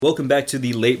Welcome back to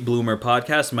the Late Bloomer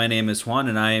podcast. My name is Juan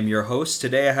and I am your host.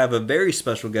 Today I have a very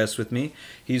special guest with me.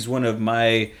 He's one of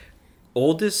my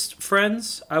oldest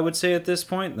friends, I would say at this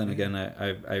point. Then again,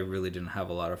 I really didn't have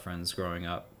a lot of friends growing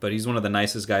up. But he's one of the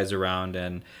nicest guys around,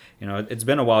 and you know, it's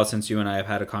been a while since you and I have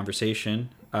had a conversation.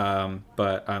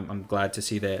 But I'm glad to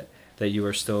see that you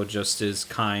are still just as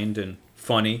kind and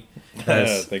funny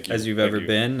as you've ever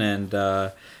been. And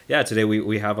today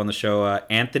we have on the show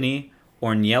Anthony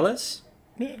Ornelas.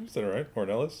 Yeah, is that all right?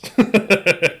 Ornelas?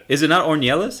 Is it not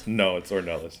Ornelas? No, it's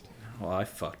Ornelas. Well, I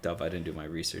fucked up. I didn't do my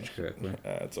research correctly.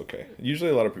 It's okay.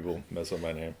 Usually a lot of people mess up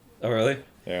my name. Oh, really?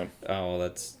 Yeah. Oh,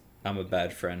 well, I'm a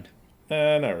bad friend.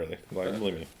 Not really.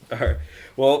 Believe me. All right.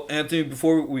 Well, Anthony,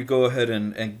 before we go ahead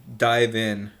and dive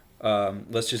in,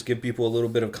 let's just give people a little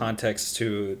bit of context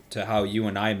to how you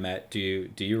and I met. Do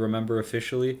you remember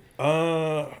officially?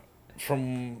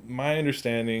 From my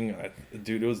understanding,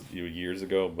 dude, it was years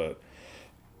ago, but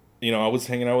you know, I was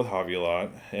hanging out with Javi a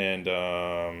lot, and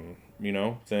you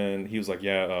know, then he was like,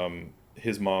 yeah,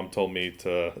 his mom told me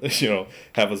to, you know,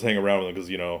 have us hang around with him because,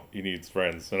 you know, he needs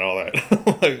friends and all that.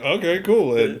 I'm like, okay,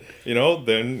 cool. And, you know,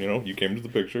 then, you know, you came to the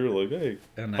picture like, hey,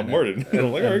 I'm Martin. And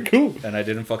I'm like, all right, cool. And I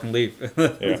didn't fucking leave.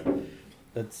 Yeah.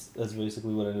 That's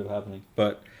basically what ended up happening.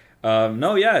 But,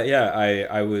 no, yeah,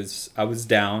 I was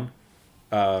down.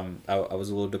 I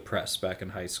was a little depressed back in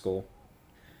high school.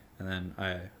 And then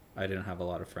I didn't have a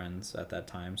lot of friends at that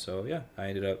time. So, yeah, I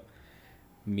ended up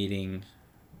meeting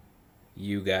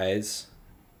you guys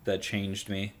that changed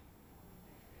me.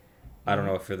 I don't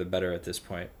know if for the better at this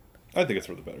point. I think it's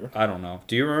for the better. I don't know.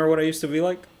 Do you remember what I used to be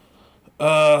like?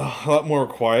 A lot more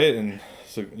quiet and,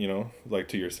 so, you know, like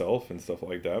to yourself and stuff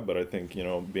like that. But I think, you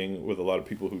know, being with a lot of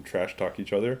people who trash talk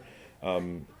each other,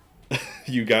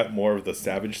 you got more of the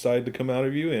savage side to come out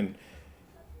of you and,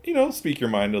 you know, speak your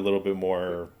mind a little bit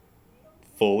more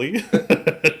fully.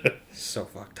 So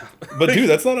fucked up. But dude,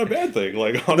 that's not a bad thing.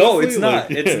 Like, honestly, no, it's not. Like,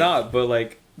 yeah. It's not. But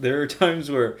like, there are times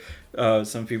where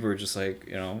some people are just like,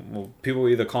 you know, well, people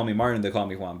either call me Martin, they call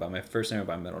me Juan by my first name or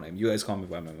by my middle name. You guys call me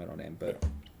by my middle name, but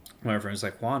my friend's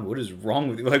like, Juan, what is wrong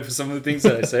with you? Like, for some of the things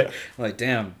that I say, I'm like,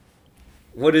 damn,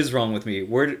 what is wrong with me?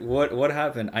 What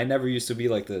happened? I never used to be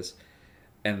like this.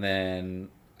 And then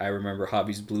I remember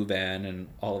Javi's blue van and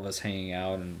all of us hanging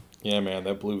out and. Yeah, man,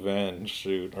 that blue van,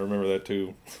 shoot, I remember that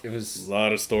too. It was a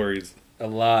lot of stories. A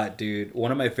lot, dude.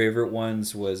 One of my favorite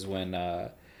ones was when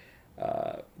the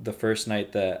first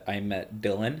night that I met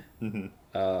Dylan. Mm-hmm.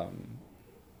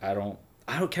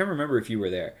 Can't remember if you were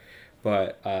there,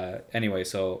 but anyway,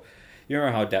 so you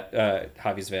remember how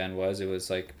Javi's van was? It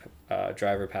was like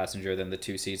driver, passenger, then the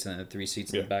 2 seats, and then the 3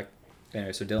 seats in the back.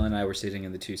 Anyway, so Dylan and I were sitting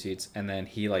in the 2 seats, and then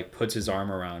he like puts his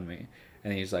arm around me,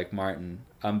 and he's like, Martin,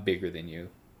 I'm bigger than you.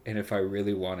 And if I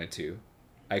really wanted to,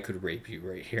 I could rape you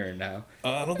right here and now.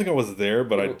 I don't think I was there,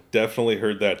 but I definitely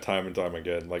heard that time and time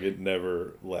again. Like, it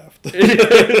never left.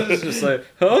 It's just like,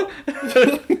 huh?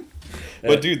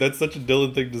 But dude, that's such a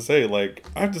Dylan thing to say. Like,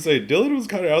 I have to say, Dylan was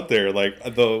kind of out there. Like,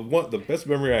 the best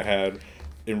memory I had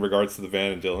in regards to the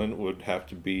van and Dylan would have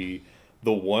to be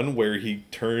the one where he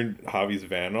turned Javi's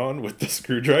van on with the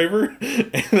screwdriver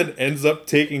and then ends up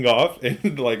taking off,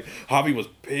 and like Javi was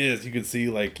pissed. You could see,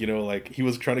 like, you know, like he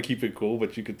was trying to keep it cool,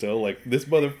 but you could tell like this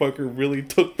motherfucker really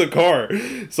took the car.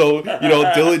 So, you know,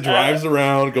 Dylan drives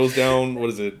around, goes down, what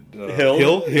is it?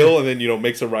 Hill, and then, you know,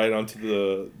 makes a ride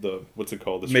onto the what's it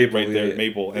called? The street right there,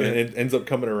 Maple, and then it ends up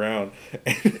coming around,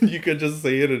 and you could just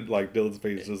see it in like Dylan's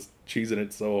face, just cheesing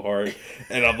it so hard.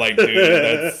 And I'm like, dude,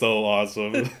 that's so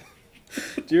awesome.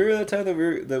 Do you remember that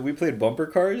time that we played bumper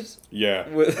cars? Yeah,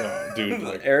 with dude,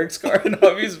 like Eric's car and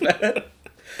Javi's van.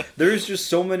 There's just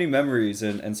so many memories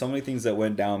and so many things that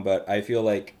went down. But I feel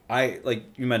like like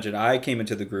you mentioned, I came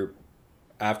into the group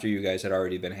after you guys had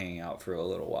already been hanging out for a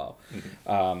little while.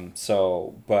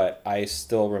 Mm-hmm. But I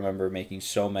still remember making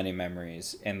so many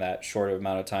memories in that short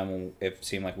amount of time when it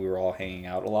seemed like we were all hanging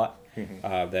out a lot.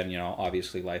 Mm-hmm. Then, you know,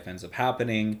 obviously life ends up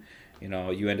happening. You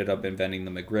know, you ended up inventing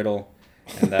the McGriddle.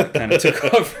 And that kind of took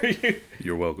off for you.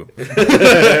 You're welcome.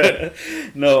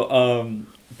 No,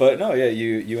 but no, yeah,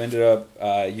 you ended up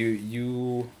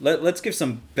let's give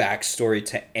some backstory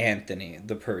to Anthony,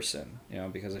 the person, you know,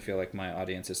 because I feel like my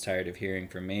audience is tired of hearing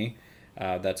from me.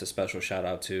 That's a special shout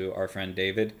out to our friend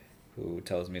David, who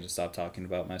tells me to stop talking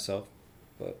about myself,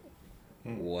 but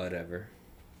whatever.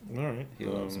 All right. He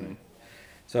loves me.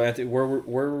 So Anthony, where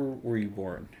were you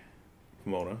born?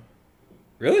 Pomona.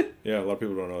 Really? Yeah, a lot of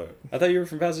people don't know that. I thought you were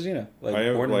from Pasadena. Like, I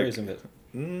am, born and like, raised in it.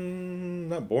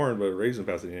 Not born, but raised in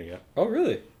Pasadena, yeah. Oh,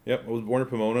 really? Yep, I was born in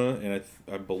Pomona, and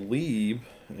I believe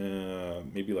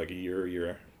maybe like a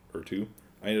year or two,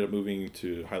 I ended up moving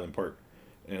to Highland Park,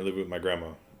 and I lived with my grandma.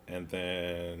 and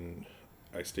then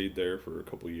I stayed there for a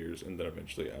couple of years, and then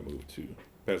eventually I moved to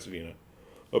Pasadena,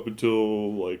 up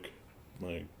until like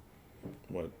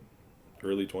what,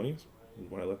 early 20s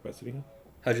when I left Pasadena.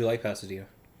 How'd you like Pasadena?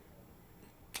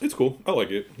 It's cool. I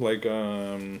like it.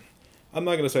 I'm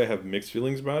not gonna say I have mixed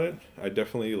feelings about it. I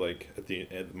definitely like at the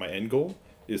end. My end goal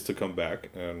is to come back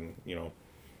and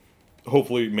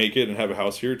hopefully make it and have a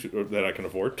house here that I can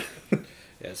afford. Yeah,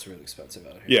 it's really expensive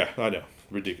out here. Yeah, I know,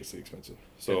 ridiculously expensive.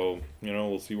 So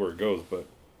we'll see where it goes. But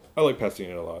I like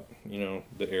Pasadena a lot.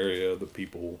 The area, the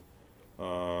people,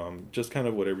 just kind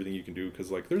of what everything you can do.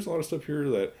 Because there's a lot of stuff here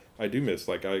that I do miss.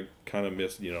 Like I kind of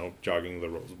miss jogging the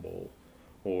Rose Bowl,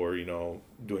 or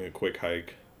doing a quick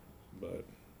hike. But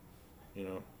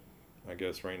I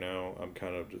guess right now I'm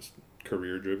kind of just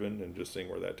career driven and just seeing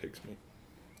where that takes me.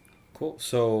 Cool.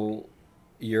 So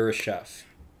you're a chef.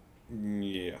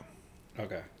 Yeah.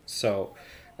 Okay. So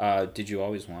did you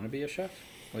always want to be a chef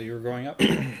while you were growing up?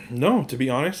 No, to be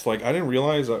honest, I didn't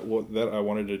realize that I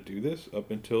wanted to do this up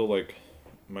until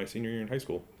my senior year in high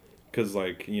school. Because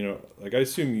I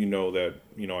assume that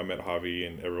I met Javi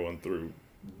and everyone through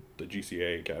the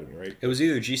GCA Academy, right? It was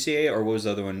either GCA or what was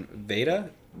the other one? Vita?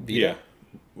 Yeah.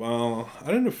 Well, I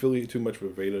didn't affiliate too much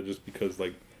with Veda just because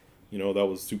that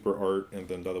was super art, and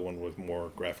then the other one was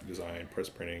more graphic design, press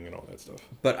printing, and all that stuff.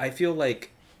 But I feel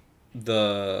like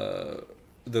the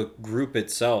group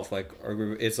itself, our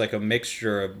group, it's like a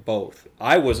mixture of both.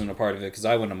 I wasn't a part of it because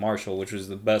I went to Marshall, which was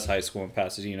the best high school in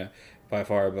Pasadena by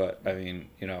far. But I mean,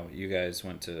 you guys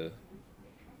went to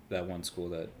that one school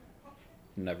that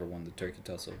never won the turkey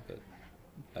tussle. But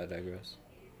I digress.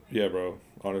 Yeah, bro.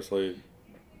 Honestly,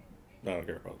 I don't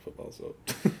care about football, so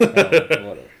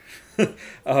whatever.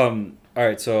 All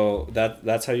right, so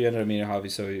that's how you ended up meeting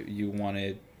Javi. So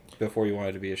before you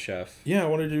wanted to be a chef. Yeah, I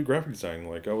wanted to do graphic design.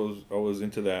 I was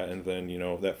into that, and then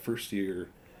that first year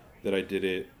that I did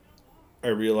it, I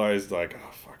realized oh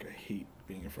fuck, I hate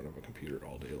being in front of a computer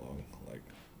all day long.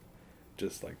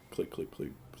 Just click, click,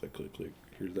 click, click, click, click.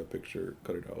 Here's that picture.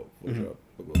 Cut it out. Photoshop.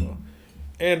 Blah blah blah.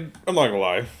 And I'm not gonna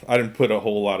lie, I didn't put a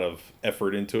whole lot of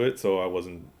effort into it, so I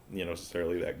wasn't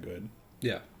necessarily that good.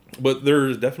 Yeah. But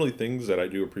there's definitely things that I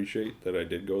do appreciate that I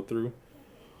did go through,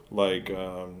 like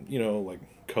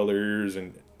colors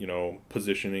and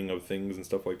positioning of things and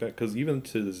stuff like that. Because even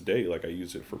to this day, I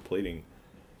use it for plating,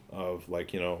 of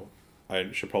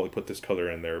I should probably put this color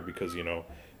in there because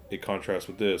it contrasts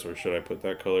with this, or should I put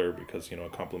that color because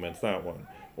it complements that one,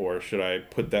 or should I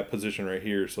put that position right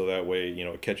here so that way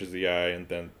it catches the eye, and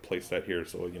then place that here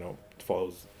so it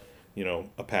follows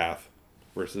a path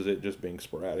versus it just being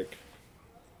sporadic.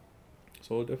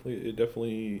 So it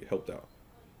definitely helped out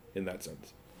in that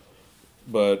sense.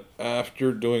 But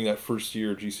after doing that first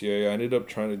year of GCA, I ended up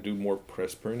trying to do more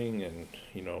press printing and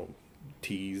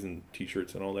tees and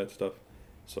t-shirts and all that stuff.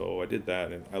 So I did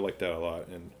that, and I liked that a lot,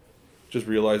 and just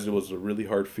realized it was a really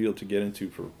hard field to get into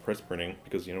for press printing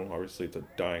because obviously it's a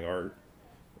dying art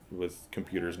with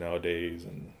computers nowadays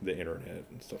and the internet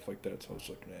and stuff like that. So I was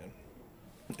like, man.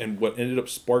 And what ended up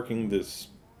sparking this,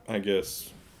 I guess,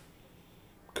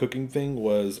 cooking thing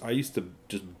was I used to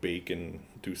just bake and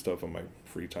do stuff on my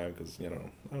free time because I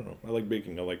don't know, I like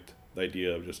baking. I liked the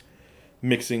idea of just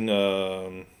mixing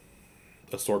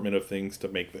assortment of things to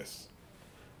make this.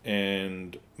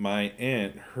 And my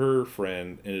aunt, her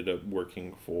friend, ended up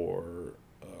working for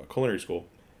culinary school,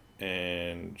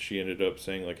 and she ended up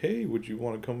saying hey, would you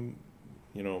want to come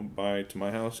by to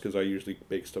my house, because I usually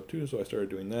bake stuff too. So I started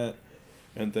doing that.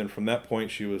 And then from that point,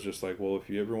 she was just like, well, if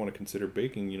you ever want to consider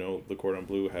baking, Le Cordon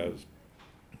Bleu has,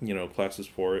 classes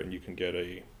for it, and you can get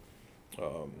a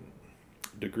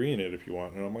degree in it if you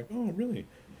want. And I'm like, oh, really?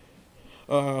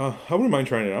 I wouldn't mind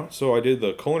trying it out. So I did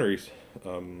the culinary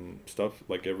stuff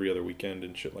every other weekend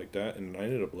and shit like that. And I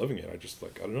ended up loving it. I just, I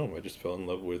don't know, I just fell in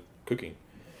love with cooking.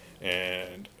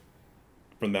 And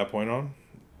from that point on,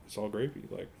 it's all gravy.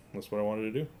 That's what I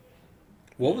wanted to do.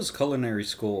 What was culinary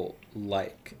school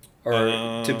like?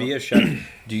 Or to be a chef,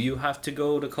 do you have to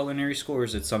go to culinary school, or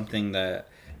is it something that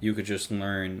you could just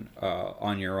learn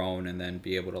on your own and then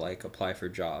be able to apply for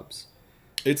jobs?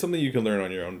 It's something you can learn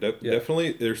on your own.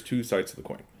 Definitely, there's two sides to the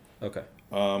coin. Okay.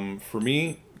 For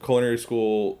me, culinary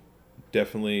school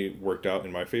definitely worked out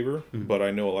in my favor, mm-hmm. but I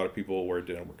know a lot of people where it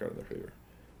didn't work out in their favor.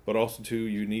 But also, too,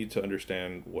 you need to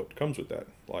understand what comes with that.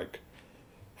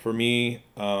 For me,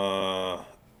 I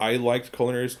liked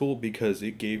culinary school because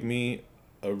it gave me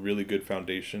a really good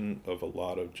foundation of a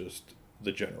lot of just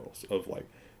the generals of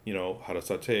how to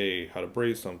saute, how to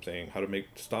braise something, how to make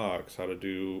stocks, how to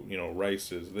do,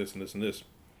 rices, this and this and this.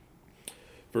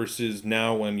 Versus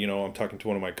now when, I'm talking to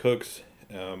one of my cooks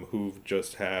who've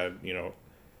just had,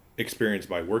 experienced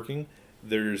by working.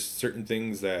 There's certain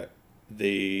things that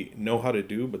they know how to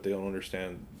do, but they don't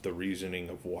understand the reasoning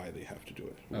of why they have to do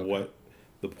it. Okay. What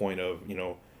the point of,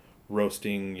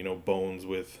 roasting, bones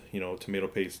with, tomato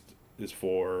paste is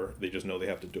for. They just know they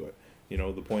have to do it.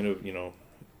 The point of,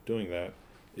 doing that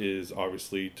is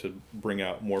obviously to bring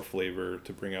out more flavor,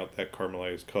 to bring out that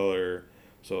caramelized color.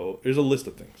 So there's a list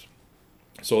of things.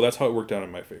 So that's how it worked out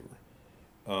in my favor.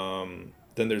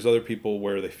 Then there's other people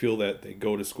where they feel that they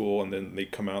go to school and then they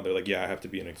come out, they're like, yeah, I have to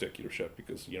be an executive chef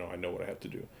because, I know what I have to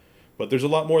do. But there's a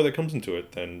lot more that comes into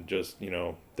it than just,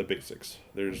 the basics.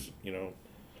 There's,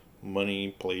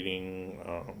 money, plating,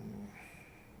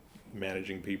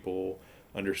 managing people,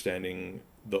 understanding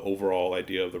the overall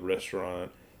idea of the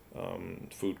restaurant,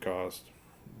 food cost,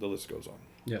 the list goes on.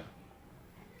 Yeah.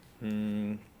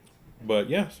 But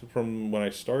yeah, so from when I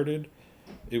started,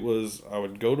 it was, I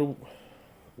would go to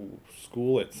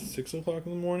school at 6 o'clock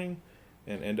in the morning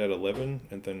and end at 11.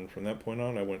 And then from that point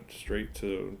on, I went straight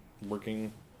to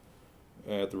working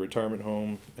at the retirement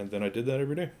home. And then I did that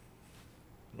every day,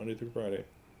 Monday through Friday.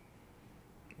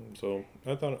 So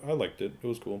I thought I liked it. It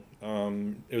was cool.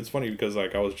 It was funny because I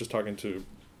was just talking to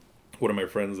one of my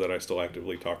friends that I still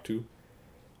actively talk to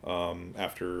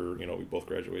after we both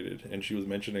graduated, and she was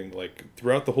mentioning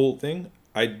throughout the whole thing,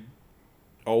 I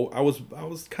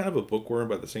was kind of a bookworm,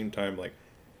 but at the same time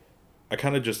I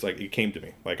kind of just it came to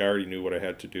me. I already knew what I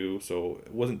had to do, so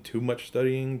it wasn't too much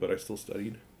studying, but I still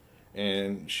studied.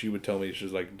 And she would tell me,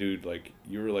 she's like, dude,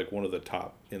 you were one of the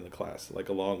top in the class,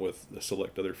 along with the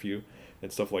select other few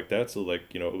and stuff like that. So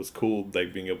it was cool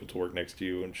being able to work next to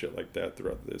you and shit like that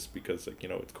throughout this, because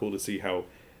it's cool to see how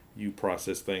you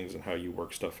process things and how you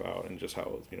work stuff out, and just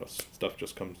how stuff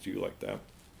just comes to you like that.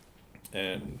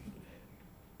 And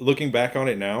looking back on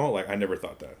it now, I never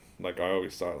thought that. I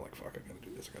always thought fuck, I gotta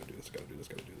do this, I gotta do this, I gotta do this,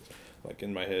 I gotta do this.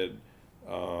 In my head.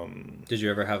 Did you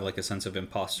ever have a sense of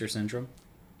imposter syndrome?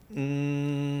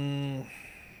 No.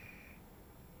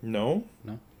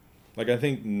 I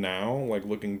think now,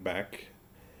 looking back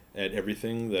at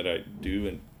everything that I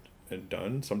do and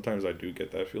done, sometimes I do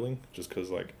get that feeling, just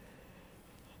because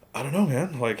I don't know,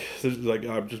 man. I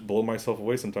just blow myself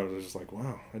away sometimes. I'm just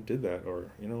wow, I did that,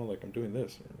 or I'm doing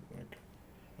this, or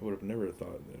I would have never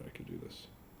thought that I could do this.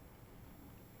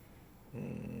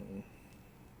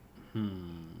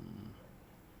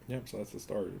 Yep. So that's the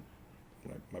start of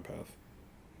my path.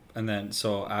 And then,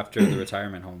 so after the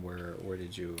retirement home, where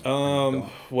did you go?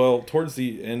 Well, towards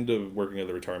the end of working at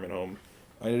the retirement home,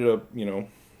 I ended up,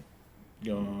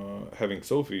 having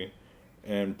Sophie,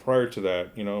 and prior to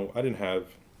that, I didn't have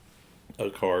a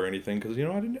car or anything because I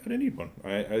didn't need one.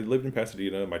 I lived in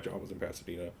Pasadena. My job was in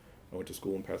Pasadena. I went to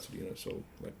school in Pasadena. So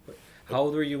how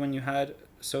old were you when you had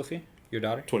Sophie, your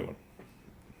daughter? 21.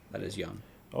 That is young.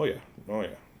 Oh yeah.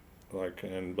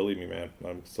 And believe me, man,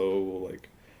 I'm so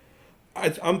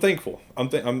I'm thankful.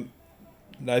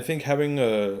 I think having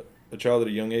a child at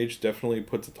a young age definitely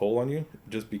puts a toll on you,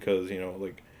 just because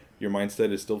your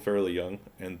mindset is still fairly young,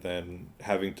 and then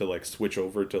having to switch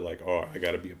over to oh, I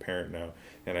got to be a parent now,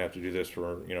 and I have to do this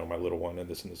for my little one, and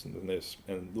this and this and this,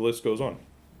 and the list goes on.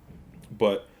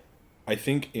 But I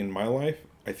think in my life,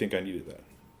 I think I needed that,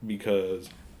 because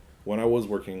when I was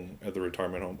working at the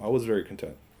retirement home, I was very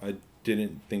content. I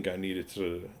didn't think I needed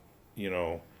to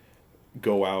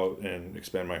go out and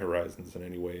expand my horizons in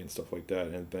any way and stuff like that.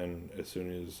 And then as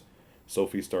soon as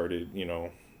Sophie started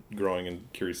growing in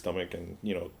Kiri's stomach and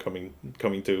coming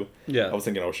to, I was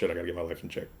thinking, oh shit, I gotta get my life in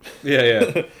check.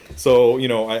 So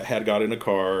I had got in a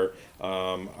car.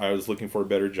 I was looking for a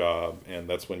better job, and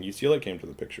that's when UCLA came to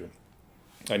the picture.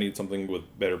 I needed something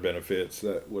with better benefits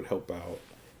that would help out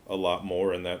a lot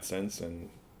more in that sense, and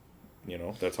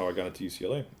that's how I got into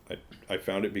UCLA. I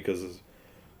found it because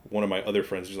one of my other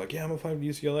friends was like, yeah, I'm applying to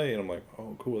UCLA, and I'm like,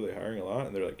 oh cool, are they hiring a lot?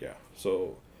 And they're like, yeah.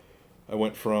 So I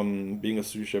went from being a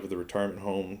sous chef at the retirement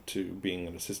home to being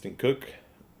an assistant cook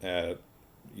at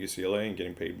UCLA and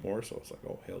getting paid more. So I was like,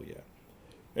 oh hell yeah.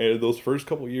 And those first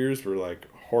couple years were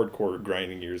hardcore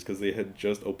grinding years, because they had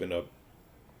just opened up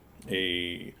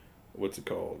a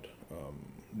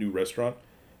new restaurant.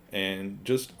 And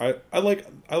just I like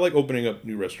opening up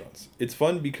new restaurants. It's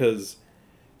fun because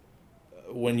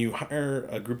when you hire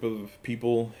a group of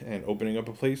people and opening up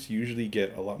a place, you usually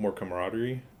get a lot more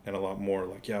camaraderie and a lot more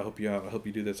yeah, I'll help you out, I'll help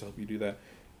you do this, I'll help you do that.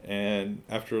 And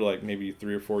after maybe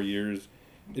 3 or 4 years,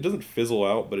 it doesn't fizzle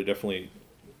out, but it definitely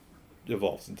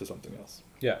evolves into something else.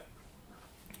 Yeah.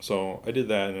 So I did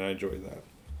that, and I enjoyed that.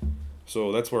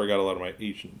 So that's where I got a lot of my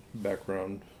Asian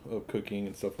background of cooking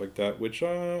and stuff like that, which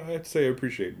I'd say I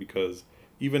appreciate, because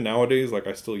even nowadays,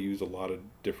 I still use a lot of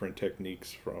different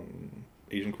techniques from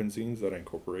Asian cuisines that I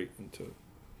incorporate into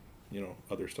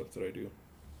other stuff that I do.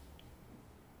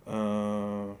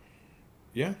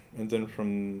 Yeah, and then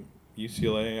from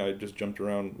UCLA, I just jumped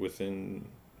around within,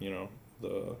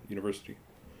 the university.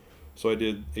 So I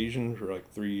did Asian for like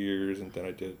 3 years, and then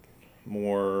I did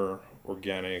more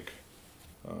organic,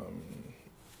 um,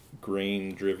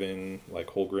 grain driven, like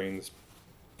whole grains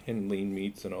and lean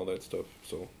meats and all that stuff.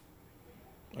 So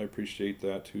I appreciate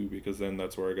that too, because then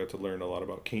that's where I got to learn a lot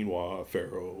about quinoa,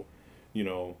 farro, you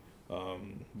know,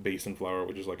 basin flour,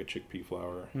 which is like a chickpea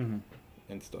flour,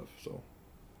 and stuff. So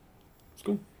it's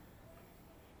cool.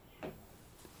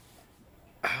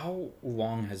 How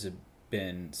long has it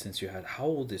been since you had? How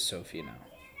old is Sophie now?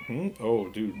 Oh,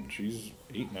 dude, she's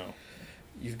 8 now.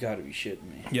 You've got to be shitting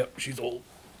me. Yep, she's old.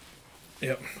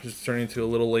 Yep, she's turning into a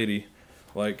little lady.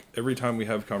 Like, every time we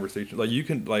have conversations, like, you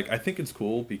can, like, I think it's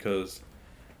cool because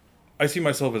I see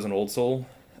myself as an old soul,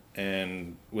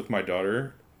 and with my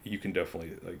daughter, you can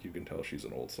definitely, like, you can tell she's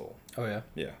an old soul. Oh, yeah?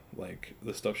 Yeah, like,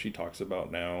 the stuff she talks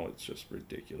about now, it's just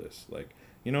ridiculous. Like,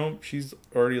 she's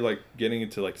already, like, getting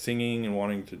into, like, singing and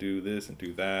wanting to do this and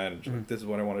do that, and she's like, this is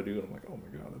what I want to do, and I'm like, oh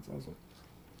my god, that's awesome.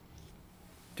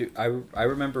 Dude, I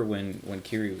remember when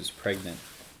Kiri was pregnant,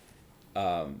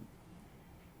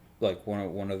 like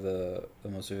one of the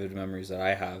most vivid memories that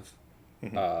I have,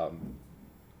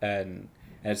 and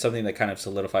it's something that kind of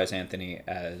solidifies Anthony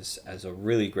as a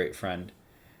really great friend.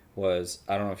 Was,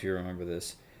 I don't know if you remember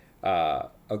this, a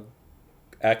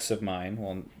ex of mine.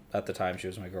 Well, at the time she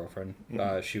was my girlfriend.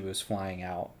 She was flying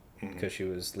out because she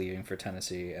was leaving for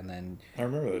Tennessee, and then I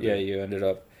remember that. Yeah, you ended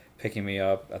up picking me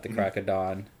up at the crack of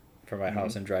dawn from my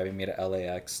house and driving me to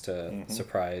LAX to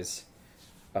surprise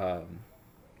her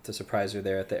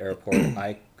there at the airport.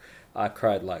 I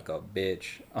cried like a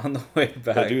bitch on the way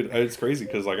back. Yeah, dude, it's crazy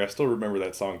because, like, I still remember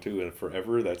that song too, and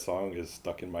forever that song is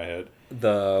stuck in my head.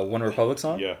 The One Republic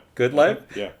song? Yeah. Good Life?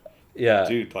 Yeah. Yeah.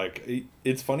 Dude, like,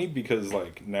 it's funny because,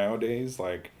 like, nowadays,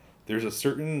 like, there's a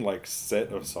certain, like,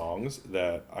 set of songs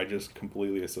that I just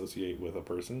completely associate with a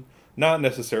person. Not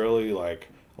necessarily, like,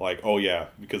 oh yeah,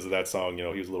 because of that song, he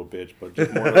was a little bitch, but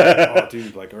just more like, oh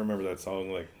dude, like, I remember that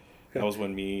song, like, that was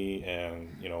when me and,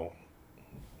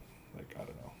 like, I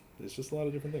don't know. It's just a lot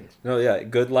of different things. No, yeah,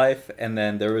 Good Life, and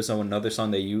then there was another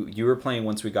song that you were playing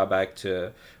once we got back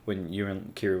to when you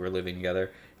and Kiri were living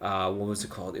together. What was it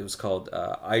called? It was called,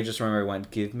 I just remember it went,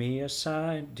 Give Me a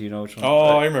Sign. Do you know which one?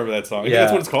 Oh, I remember that song. Yeah,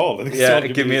 that's what it's called. I think yeah,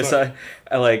 Give Me a Sign.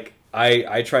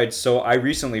 I tried I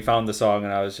recently found the song,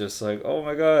 and I was just like, oh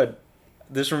my god,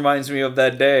 this reminds me of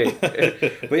that day.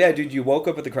 But yeah, dude, you woke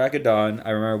up at the crack of dawn. I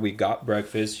remember we got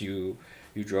breakfast. You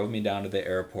drove me down to the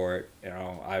airport.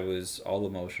 I was all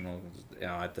emotional.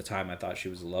 At the time, I thought she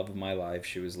was the love of my life.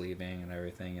 She was leaving and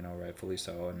everything. Rightfully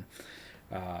so. And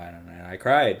I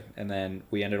cried. And then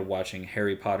we ended up watching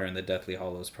Harry Potter and the Deathly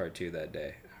Hallows Part 2 that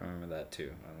day. I remember that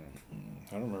too.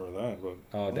 I don't remember that, but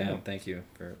oh damn! Thank you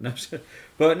for no.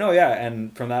 But no, yeah.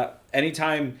 And from that,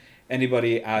 anytime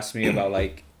anybody asks me about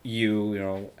like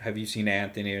have you seen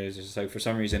Anthony? It's just like for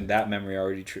some reason that memory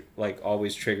already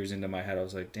always triggers into my head. I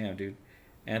was like, damn, dude.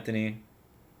 Anthony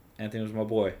was my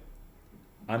boy.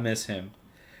 I miss him.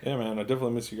 Yeah, man, I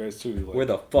definitely miss you guys too. Like, where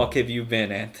the fuck have you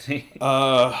been, Anthony?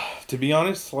 To be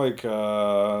honest, like,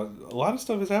 a lot of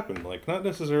stuff has happened. Like, not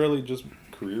necessarily just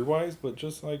career-wise, but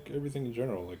just, like, everything in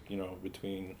general. Like,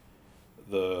 between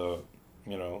the,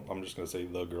 I'm just going to say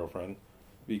the girlfriend.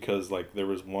 Because, like, there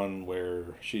was one where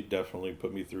she definitely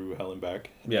put me through hell and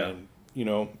back. Yeah. And,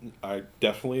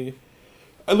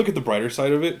 I look at the brighter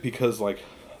side of it because, like,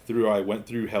 I went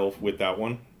through hell with that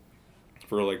one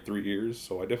for like 3 years,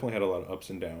 so I definitely had a lot of ups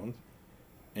and downs,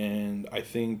 and I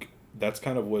think that's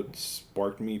kind of what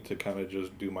sparked me to kind of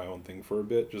just do my own thing for a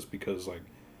bit, just because, like,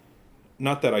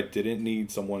 not that I didn't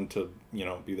need someone to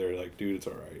be there, like, dude, it's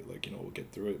all right, like, we'll get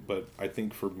through it, but I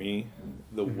think for me,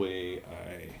 the way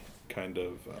I kind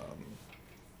of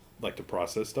like to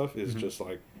process stuff is just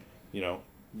like,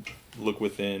 look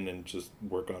within and just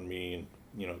work on me and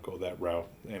go that route.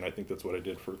 And I think that's what I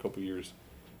did for a couple years.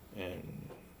 And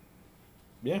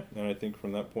yeah, and I think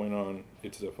from that point on,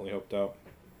 it's definitely helped out.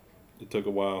 It took a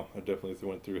while. I definitely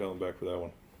went through hell and back for that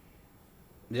one.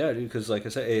 Yeah, dude, because like I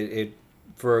said, it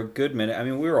for a good minute, I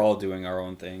mean, we were all doing our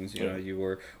own things. You know, you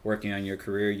were working on your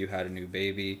career, you had a new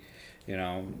baby,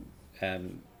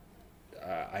 and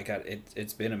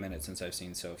it's been a minute since I've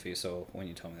seen Sophie, so when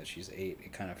you told me that she's 8,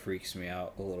 it kind of freaks me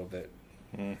out a little bit.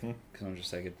 Because I'm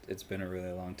just like, it's been a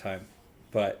really long time.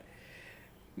 But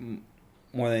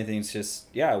more than anything, it's just,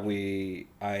 yeah, we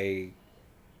kind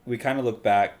of look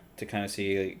back to kind of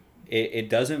see, like, it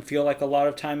doesn't feel like a lot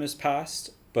of time has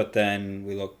passed, But then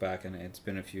we look back and it's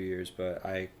been a few years, but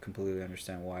I completely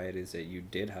understand why it is that you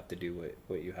did have to do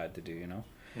what you had to do, you know?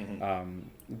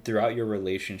 Throughout your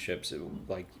relationships,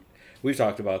 like we've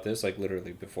talked about this, like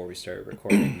literally before we started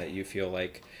recording, that you feel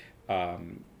like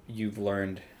you've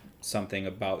learned something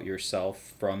about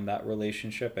yourself from that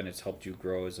relationship and it's helped you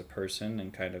grow as a person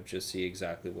and kind of just see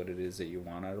exactly what it is that you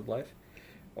want out of life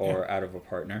or out of a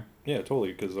partner. Yeah,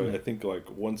 totally. Because I think like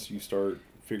once you start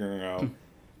figuring out,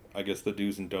 I guess, the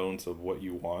do's and don'ts of what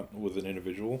you want with an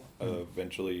individual,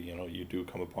 eventually, you know, you do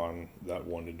come upon that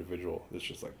one individual that's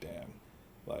just like, damn,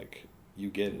 like you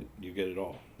get it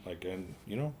all. Like, and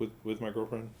you know, with my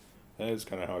girlfriend, that is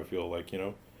kind of how I feel. Like, you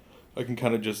know, I can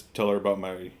kind of just tell her about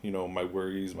my, you know, my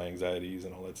worries, my anxieties,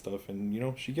 and all that stuff, and you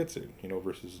know, she gets it. You know,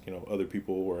 versus, you know, other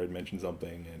people where I'd mention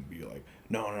something and be like,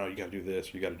 no, you got to do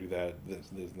this, you got to do that,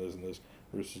 this, and this,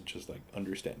 versus just like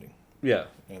understanding. Yeah,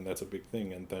 and that's a big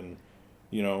thing. And then,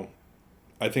 you know,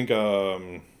 I think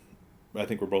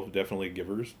we're both definitely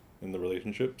givers in the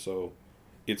relationship, so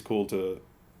it's cool to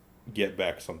get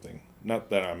back something. Not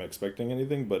that I'm expecting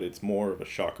anything, but it's more of a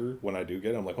shocker when I do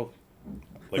get it. I'm like, oh.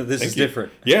 Like, this is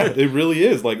different. Yeah, it really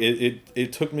is. Like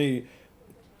it took me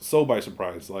so by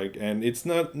surprise. Like, and it's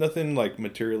nothing like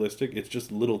materialistic. It's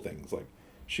just little things. Like,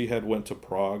 she had went to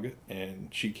Prague and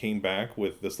she came back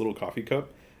with this little coffee cup,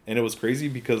 and it was crazy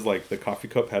because like the coffee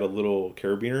cup had a little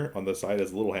carabiner on the side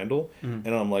as a little handle, and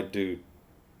I'm like, dude,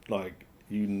 like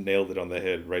you nailed it on the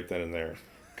head right then and there,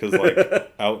 because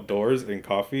like outdoors and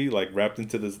coffee like wrapped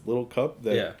into this little cup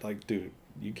that like, dude,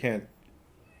 you can't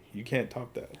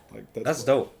top that. Like that's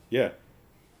dope. Yeah.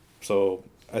 So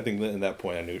I think that in that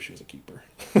point I knew she was a keeper.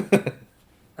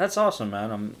 That's awesome,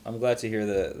 man. I'm glad to hear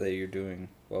that you're doing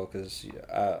well, because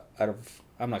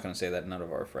I'm not going to say that none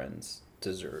of our friends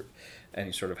deserve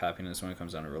any sort of happiness when it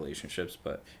comes down to relationships,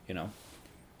 but you know,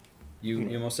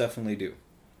 you most definitely do,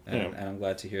 and I'm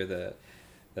glad to hear that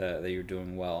you're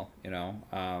doing well. You know,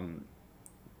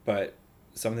 but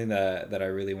something that I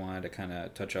really wanted to kind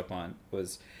of touch up on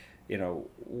was, you know,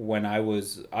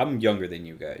 I'm younger than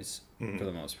you guys for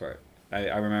the most part.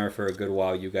 I remember for a good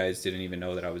while you guys didn't even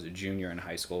know that I was a junior in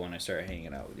high school when I started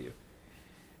hanging out with you.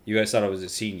 You guys thought I was a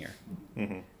senior.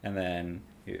 And then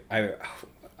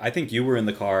I think you were in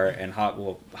the car and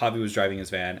Javi was driving his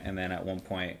van, and then at one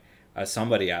point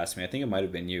somebody asked me, I think it might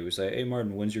have been you, it was like, hey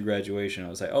Martin, when's your graduation? I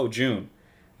was like, oh, June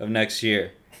of next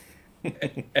year.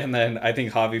 And then I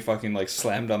think Javi fucking like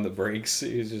slammed on the brakes.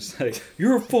 He was just like,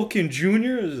 you're a fucking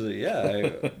junior? I was like,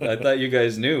 yeah, I thought you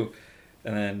guys knew.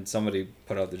 And then somebody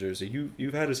put out the jersey.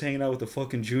 You've had us hanging out with the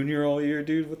fucking junior all year,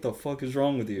 dude. What the fuck is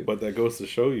wrong with you? But that goes to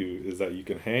show you is that you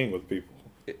can hang with people.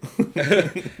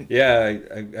 Yeah,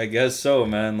 I guess so,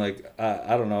 man. Like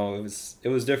I don't know. It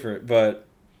was different, but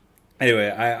anyway,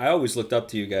 I always looked up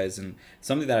to you guys, and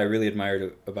something that I really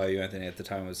admired about you, Anthony, at the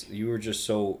time was you were just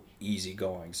so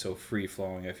easygoing, so free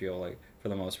flowing. I feel like for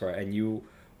the most part, and you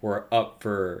were up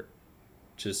for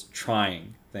just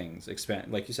trying things,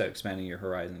 like you said, expanding your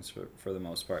horizons for the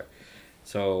most part.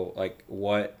 So like,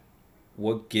 what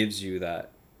gives you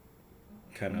that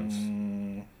kind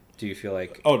of? Do you feel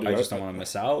like I just don't want to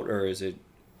miss out, or is it?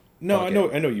 No, okay.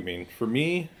 I know what you mean. For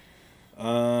me, when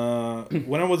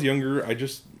I was younger, I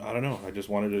don't know. I just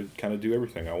wanted to kind of do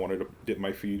everything. I wanted to dip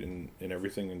my feet in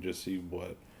everything and just see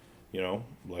what, you know,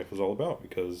 life was all about.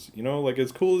 Because, you know, like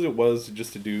as cool as it was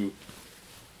just to do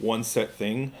one set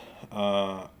thing,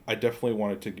 I definitely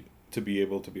wanted to be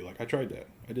able to be like, I tried that.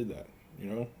 I did that,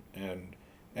 you know? And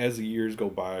as the years go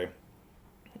by,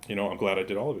 you know, I'm glad I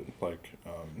did all of it. Like,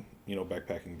 you know,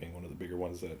 backpacking being one of the bigger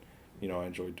ones that, you know, I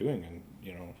enjoyed doing. And,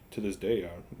 you know, to this day,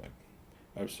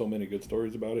 I have so many good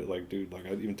stories about it. Like, dude, like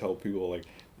I even tell people like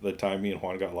the time me and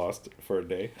Juan got lost for a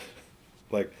day.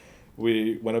 Like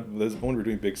we went up this when we were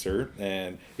doing Big Sur,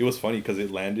 and it was funny because it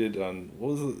landed on,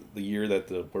 what was the year that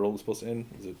the world was supposed to end?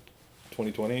 Was it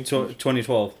 2020?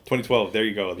 2012. 2012. There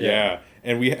you go. Yeah.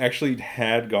 And we actually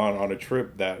had gone on a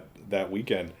trip that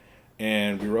weekend,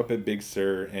 and we were up at Big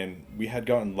Sur, and we had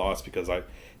gotten lost because I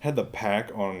had the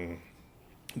pack on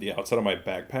the outside of my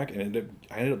backpack, and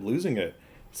I ended up losing it.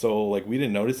 So like we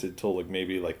didn't notice it till like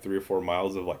maybe like 3 or 4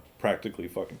 miles of like practically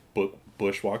fucking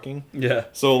bushwalking. Yeah.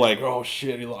 So like, oh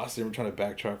shit, he lost it. We're trying to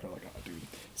backtrack. I'm like, oh dude.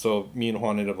 So me and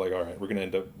Juan ended up like, all right, we're gonna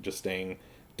end up just staying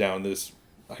down this.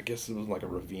 I guess it was like a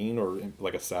ravine or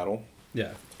like a saddle.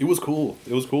 Yeah. It was cool.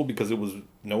 It was cool because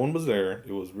no one was there.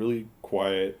 It was really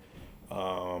quiet.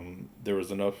 There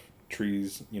was enough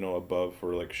trees, you know, above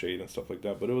for like shade and stuff like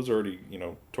that. But it was already, you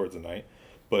know, towards the night.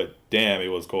 But damn, it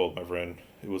was cold, my friend.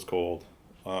 It was cold.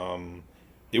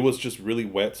 It was just really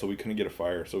wet, so we couldn't get a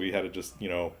fire. So we had to just, you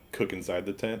know, cook inside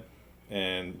the tent.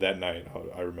 And that night,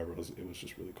 I remember it was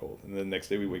just really cold. And then the next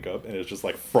day we wake up and it's just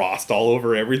like frost all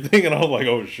over everything. And I'm like,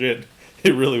 oh shit,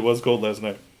 it really was cold last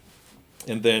night.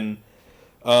 And then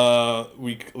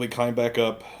we climbed back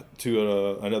up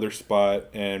to another spot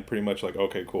and pretty much like,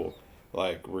 okay, cool.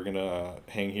 Like, we're going to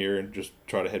hang here and just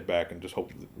try to head back and just hope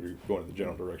that we're going in the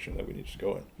general direction that we need to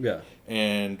go in. Yeah.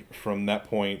 And from that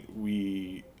point,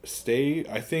 we stayed.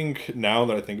 I think now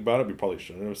that I think about it, we probably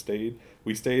shouldn't have stayed.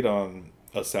 We stayed on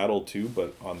a saddle too,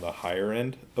 but on the higher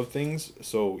end of things.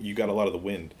 So you got a lot of the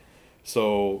wind.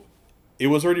 So it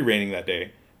was already raining that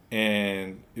day.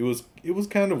 And it was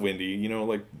kind of windy. You know,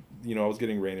 like, you know, I was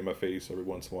getting rain in my face every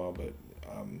once in a while. But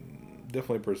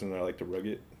definitely a person that I like to rug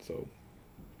it. So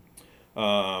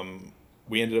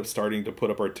we ended up starting to put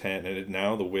up our tent, and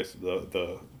now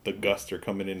the gusts are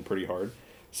coming in pretty hard.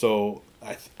 So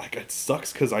it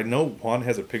sucks because I know Juan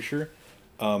has a picture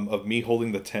of me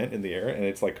holding the tent in the air, and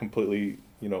it's like completely,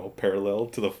 you know, parallel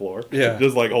to the floor. Yeah.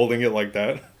 Just like holding it like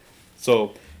that.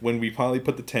 So when we finally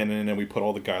put the tent in and we put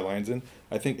all the guy lines in,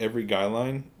 I think every guy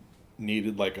line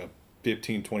needed like a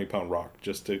 15-20 pound rock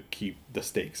just to keep the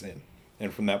stakes in.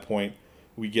 And from that point,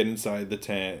 we get inside the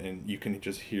tent and you can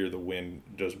just hear the wind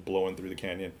just blowing through the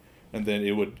canyon. And then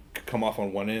it would come off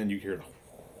on one end and you hear,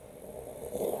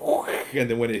 and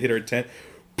then when it hit our tent,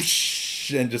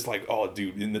 and just like, oh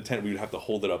dude, in the tent we would have to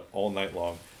hold it up all night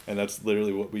long. And that's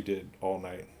literally what we did all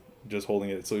night, just holding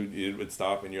it. So it would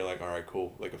stop and you're like, all right,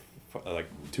 cool, like a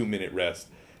 2-minute rest.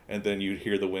 And then you'd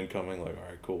hear the wind coming, like, all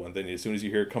right, cool. And then as soon as you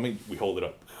hear it coming, we hold it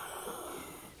up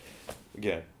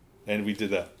again. And we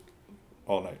did that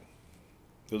all night.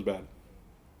 It was bad.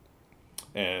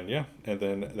 And yeah, and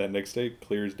then that next day,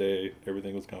 clear as day,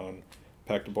 everything was gone.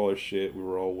 Packed up all our shit. We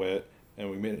were all wet, and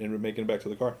we ended up making it back to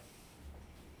the car.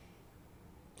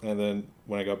 And then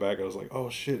when I got back, I was like, oh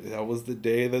shit, that was the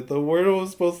day that the world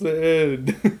was supposed to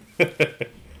end.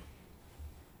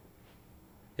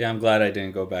 Yeah, I'm glad I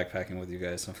didn't go backpacking with you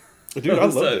guys. Dude, I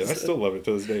loved it. I still love it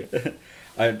to this day.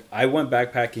 I went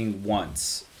backpacking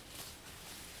once,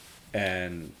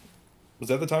 and was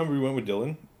that the time we went with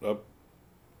Dylan up?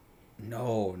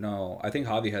 No. I think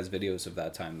Javi has videos of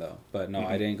that time though. But no,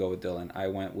 I didn't go with Dylan. I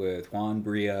went with Juan,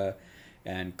 Bria,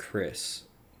 and Chris.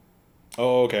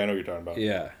 Oh, okay. I know what you're talking about.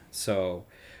 Yeah. So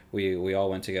we all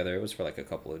went together. It was for like a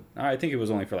couple of... I think it was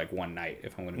only for like one night,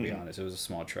 if I'm going to be honest. It was a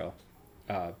small trail.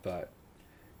 But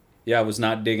yeah, I was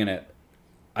not digging it.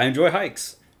 I enjoy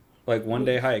hikes. Like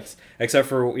one-day hikes. Except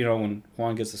for, you know, when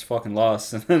Juan gets his fucking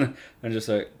lost. And then I'm just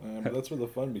like... but that's where the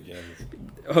fun begins.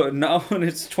 Oh, not when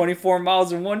it's 24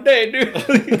 miles in one day, dude.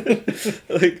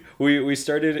 Like we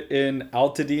started in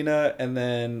Altadena, and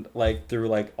then like through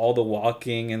like all the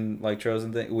walking and like trails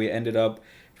and things, we ended up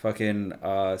fucking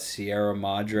Sierra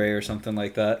Madre or something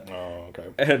like that. Oh, okay.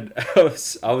 And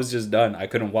I was just done. I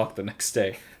couldn't walk the next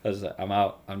day. I was like, I'm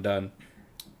out. I'm done.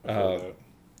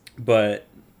 But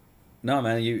no,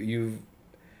 man, you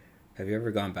have you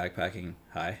ever gone backpacking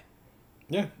high?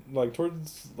 Yeah, like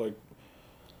towards like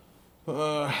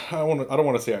I don't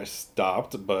want to say I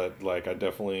stopped, but like I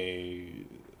definitely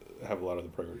have a lot of the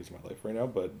priorities in my life right now.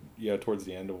 But yeah, towards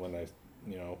the end of when I,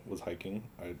 you know, was hiking,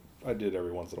 I did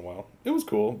every once in a while. It was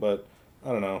cool, but I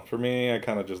don't know. For me, I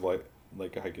kind of just like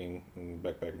hiking and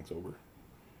backpacking sober.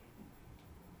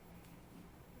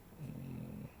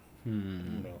 Who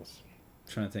knows?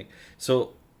 I'm trying to think.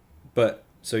 So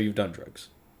you've done drugs?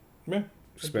 Yeah.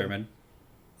 Experiment?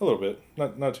 A little bit.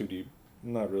 Not too deep.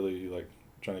 Not really like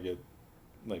trying to get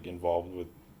like involved with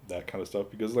that kind of stuff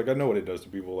because like I know what it does to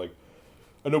people. Like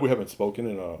I know we haven't spoken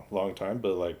in a long time,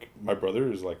 but like my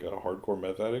brother is like a hardcore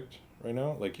meth addict right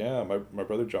now. Like yeah, my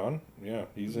brother John, yeah,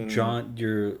 he's in John,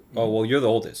 you're the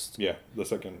oldest. Yeah, the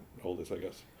second oldest, I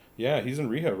guess. Yeah, he's in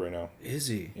rehab right now. Is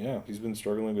he? Yeah, he's been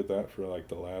struggling with that for like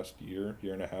the last year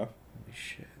and a half. Holy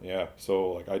shit. Yeah,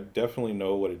 so like I definitely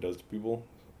know what it does to people,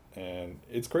 and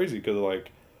it's crazy because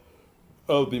like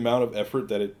of the amount of effort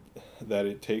that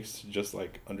it takes to just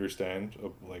like understand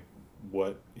of like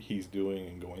what he's doing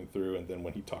and going through, and then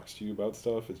when he talks to you about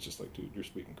stuff, it's just like, dude, you're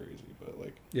speaking crazy, but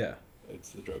like yeah, it's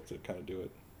the drugs that kind of do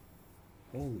it.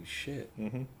 Holy shit.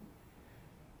 Mm-hmm.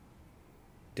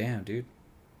 Damn, dude.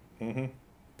 Mm-hmm.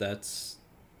 That's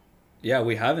yeah,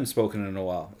 we haven't spoken in a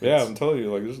while. Yeah, I'm telling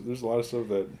you, like there's a lot of stuff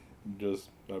that just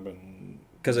I've been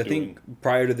because I think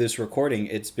prior to this recording,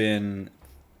 it's been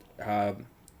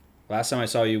last time I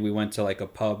saw you, we went to like a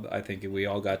pub. I think we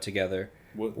all got together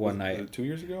one night. 2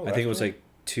 years ago? I think it was like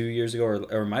 2 years ago,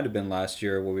 or it might have been last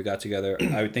year where we got together.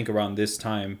 I would think around this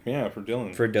time. Yeah, for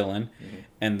Dylan. Mm-hmm.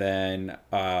 And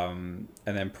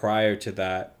then prior to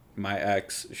that, my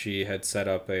ex, she had set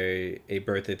up a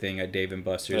birthday thing at Dave and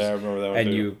Buster's. Yeah, I remember that one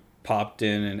and too. popped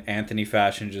in Anthony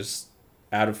fashion, just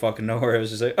out of fucking nowhere. I was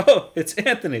just like, oh, it's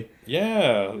Anthony.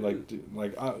 Yeah, like, dude,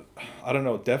 like I don't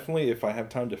know. Definitely, if I have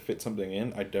time to fit something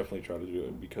in, I definitely try to do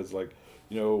it because, like,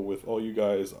 with all you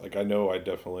guys, like, I know I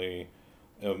definitely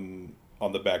am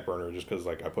on the back burner just because,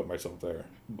 like, I put myself there.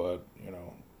 But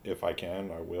if I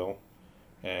can, I will.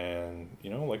 And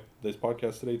like this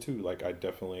podcast today too. Like, I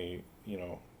definitely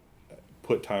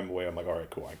put time away. I'm like, all right,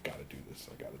 cool. I gotta do this.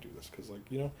 Because, like,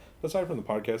 aside from the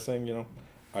podcast thing,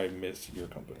 I miss your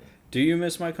company. Do you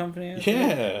miss my company, Anthony?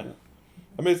 Yeah.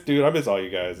 I miss all you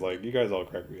guys. Like, you guys all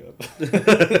crack me up.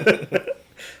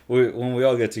 When we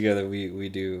all get together,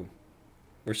 we're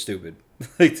stupid.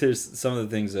 Like, there's some of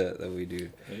the things that we do.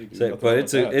 Hey, dude, So,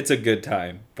 but it's a good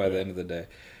time by the end of the day.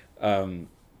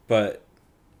 But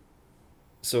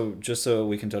so just so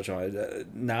we can touch on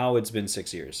it, now it's been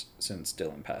 6 years since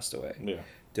Dylan passed away. Yeah.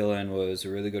 Dylan was a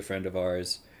really good friend of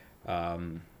ours.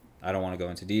 I don't want to go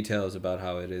into details about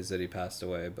how it is that he passed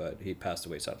away, but he passed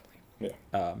away suddenly.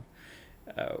 Yeah.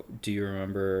 Do you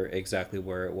remember exactly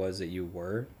where it was that you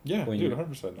were? Yeah, dude,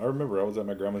 100%. I remember I was at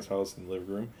my grandma's house in the living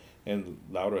room, and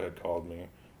Laura had called me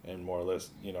and more or less,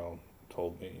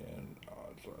 told me, and I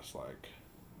was just like,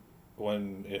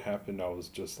 when it happened, I was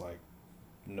just like,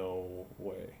 no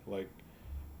way. Like,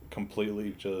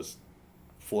 completely just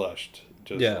flushed.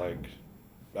 Just like,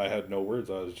 I had no words.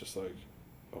 I was just like,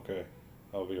 okay,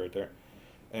 I'll be right there.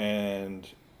 And,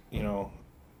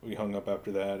 we hung up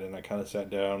after that, and I kind of sat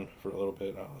down for a little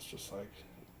bit, and I was just like,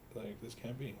 this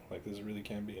can't be. Like, this really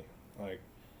can't be. Like,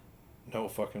 no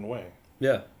fucking way.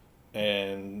 Yeah.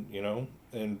 And,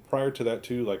 and prior to that,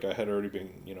 too, like, I had already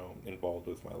been, involved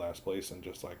with my last place, and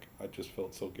just, like, I just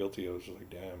felt so guilty. I was just like,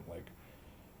 damn, like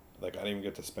I didn't even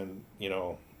get to spend,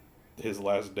 his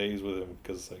last days with him,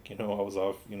 because, like, I was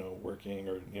off, working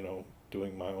or,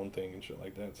 doing my own thing and shit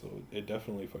like that. So it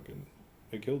definitely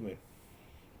it killed me.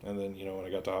 And then, when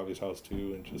I got to Javi's house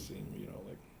too, and just seeing,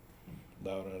 like,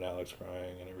 Laura and Alex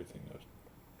crying and everything,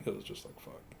 it was just like,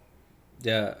 fuck.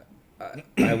 Yeah,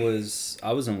 I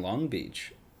was in Long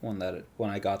Beach when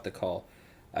I got the call.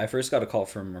 I first got a call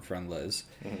from my friend Liz,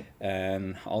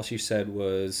 and all she said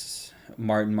was,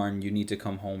 Martin, you need to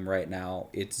come home right now.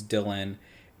 It's Dylan.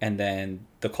 And then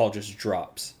the call just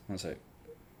drops. I was like,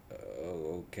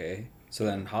 okay. So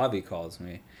then Javi calls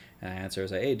me, and I answer. I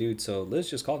was like, hey, dude, so Liz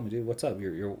just called me, dude. What's up?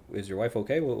 Is your wife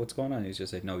okay? What's going on? He's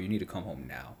just like, no, you need to come home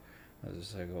now. I was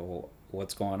just like, oh,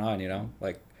 what's going on,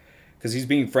 Like, because he's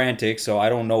being frantic, so I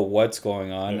don't know what's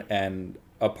going on. Yeah. And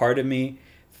a part of me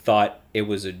thought it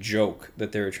was a joke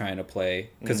that they were trying to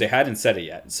play, because they hadn't said it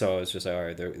yet. So it's just like, all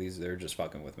right, they're just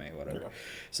fucking with me, whatever. Yeah.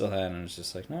 So then I was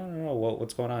just like, no,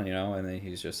 what's going on, And then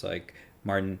he's just like,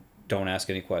 Martin, don't ask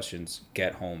any questions.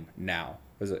 Get home now.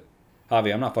 I was like,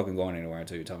 Javi, I'm not fucking going anywhere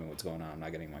until you tell me what's going on. I'm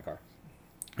not getting in my car.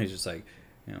 He's just like,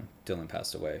 Dylan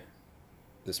passed away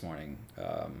this morning.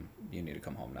 You need to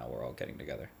come home now. We're all getting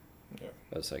together. Yeah.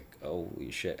 I was like,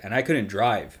 holy shit. And I couldn't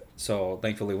drive. So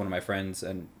thankfully one of my friends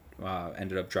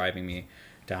ended up driving me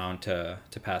down to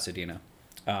Pasadena.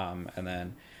 And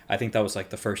then I think that was like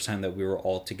the first time that we were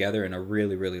all together in a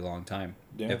really, really long time.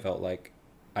 Yeah. It felt like,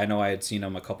 I know I had seen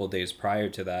him a couple days prior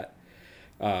to that.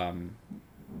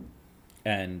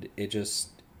 And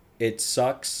it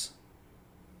sucks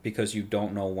because you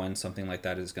don't know when something like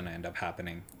that is going to end up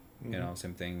happening. Mm-hmm.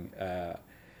 Same thing. I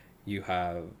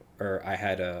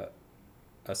had a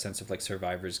sense of like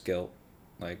survivor's guilt.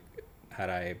 Like,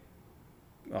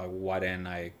 why didn't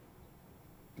I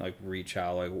like reach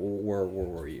out? Like, where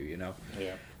were you?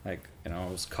 Yeah. Like, I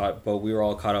was caught, but we were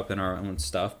all caught up in our own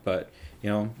stuff. But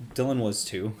Dylan was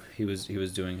too. He was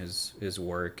doing his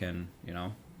work and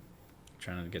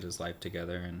trying to get his life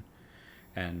together,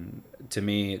 and to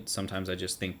me sometimes I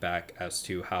just think back as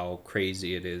to how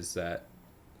crazy it is that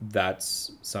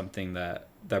that's something that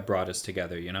brought us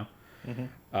together,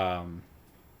 Mm-hmm.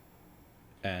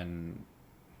 And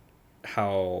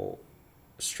how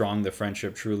strong the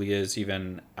friendship truly is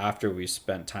even after we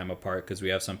spent time apart, because we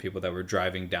have some people that were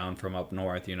driving down from up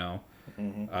north,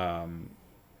 Mm-hmm.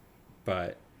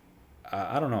 But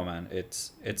I don't know, man.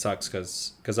 It sucks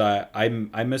because I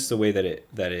miss the way that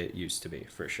it used to be,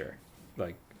 for sure.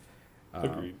 Like,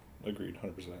 agreed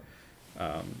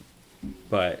 100%.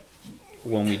 But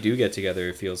when we do get together,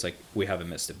 it feels like we haven't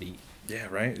missed a beat. Yeah,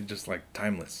 right. It's just like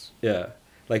timeless. Yeah,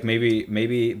 like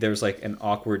maybe there's like an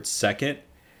awkward second,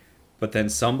 but then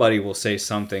somebody will say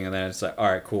something, and then it's like, all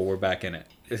right, cool, we're back in it.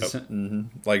 Yep. Mm-hmm.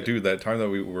 Like, dude, that time that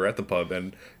we were at the pub,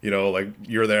 and like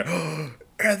you're there. Oh,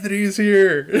 Anthony's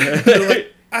here.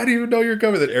 Like, I didn't even know you're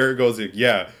coming. Then Eric goes,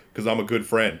 yeah, because I'm a good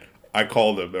friend. I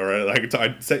called him, all right? Like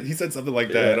he said something like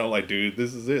that, and I'm like, dude,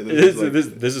 this is it.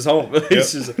 This is home. Yep.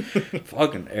 It's just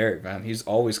fucking Eric, man. He's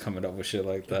always coming up with shit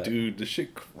like that. Dude, this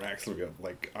shit cracks me up.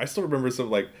 Like, I still remember some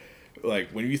like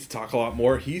when we used to talk a lot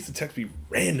more, he used to text me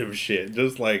random shit.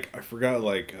 Just like I forgot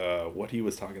what he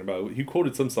was talking about. He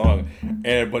quoted some song,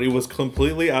 but it was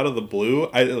completely out of the blue.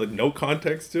 I like no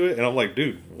context to it, and I'm like,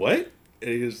 dude, what?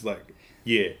 And he was like,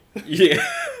 yeah. Yeah.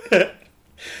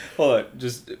 Hold on,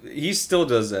 he still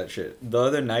does that shit. The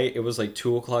other night, it was like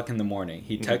 2:00 in the morning.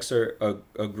 He texts her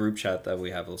a group chat that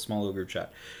we have, a small little group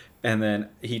chat, and then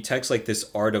he texts like this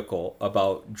article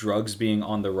about drugs being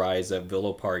on the rise at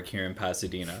Villa Park here in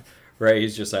Pasadena. Right?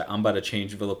 He's just like, I'm about to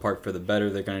change Villa Park for the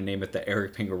better. They're gonna name it the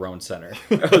Eric Pingarone Center.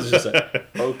 I was just like,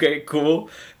 okay, cool.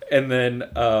 And then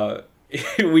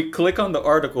we click on the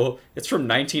article. It's from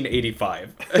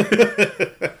 1985.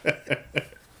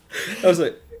 I was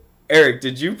like, Eric,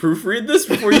 did you proofread this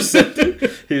before you sent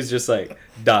it? He's just like,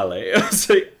 dale. I was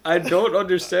like, I don't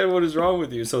understand what is wrong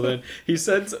with you. So then he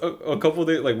sends a couple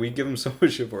days, like we give him so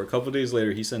much shit for. A couple days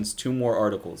later, he sends 2 more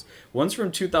articles. One's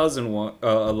from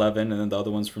 2011, and then the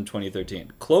other one's from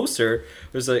 2013. Closer,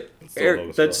 there's like,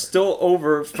 Eric, that's still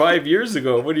over 5 years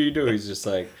ago. What do you do? He's just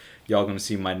like, y'all gonna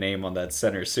see my name on that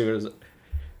center soon.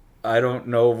 I don't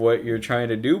know what you're trying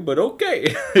to do, but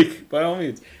okay, like, by all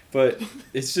means. But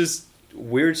it's just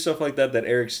weird stuff like that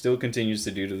Eric still continues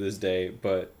to do to this day,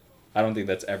 but I don't think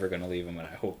that's ever going to leave him, and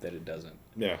I hope that it doesn't.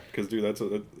 Yeah, because dude,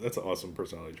 that's an awesome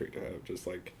personality trait to have. Just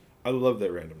like, I love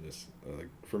that randomness. Like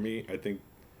for me, I think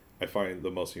I find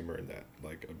the most humor in that,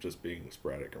 like of just being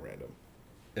sporadic and random.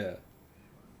 Yeah.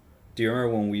 Do you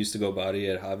remember when we used to go body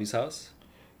at Javi's house?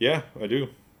 Yeah, I do.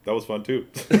 That was fun too.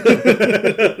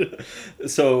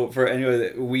 So for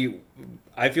anyway,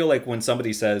 I feel like when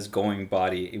somebody says going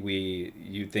body,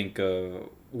 you think of,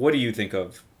 what do you think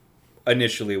of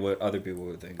initially? What other people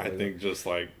would think? I think just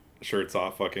like shirts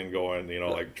off, fucking going,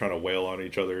 like trying to wail on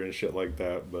each other and shit like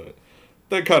that. But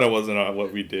that kind of wasn't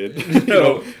what we did.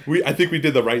 No. I think we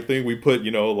did the right thing. We put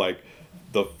like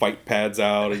the fight pads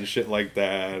out and shit like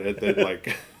that, and then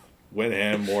like went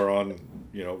ham more on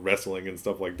wrestling and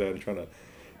stuff like that, and trying to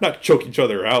not choke each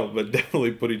other out, but definitely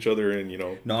put each other in,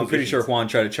 No, I'm pretty sure Juan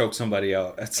tried to choke somebody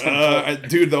out at some point.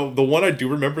 Dude, the one I do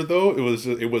remember, though,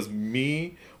 it was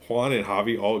me, Juan, and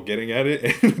Javi all getting at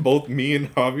it. And both me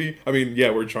and Javi, I mean,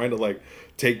 yeah, we're trying to, like,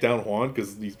 take down Juan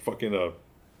because he's fucking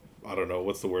I don't know,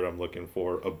 what's the word I'm looking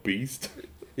for? A beast?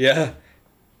 Yeah.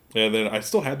 And then I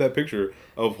still had that picture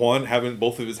of Juan having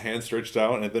both of his hands stretched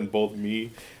out, and then both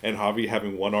me and Javi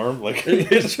having one arm. Like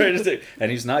he's trying to say,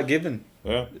 and he's not giving.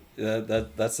 Yeah.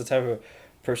 That's the type of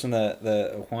person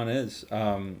that Juan is.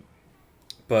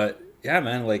 But yeah,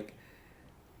 man, like,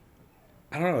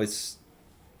 I don't know.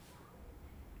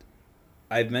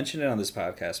 I've mentioned it on this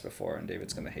podcast before, and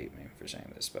David's gonna hate me for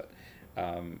saying this, but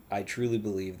I truly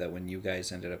believe that when you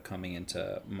guys ended up coming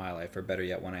into my life, or better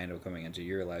yet, when I ended up coming into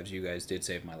your lives, you guys did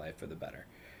save my life for the better.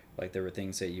 Like, there were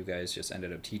things that you guys just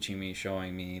ended up teaching me,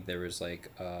 showing me. There was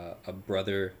like a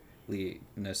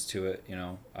brotherliness to it,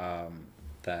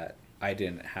 that I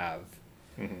didn't have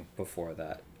before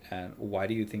that. And why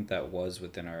do you think that was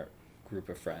within our group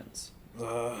of friends?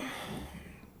 I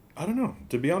don't know.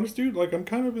 To be honest, dude, like, I'm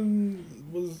kind of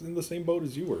was in the same boat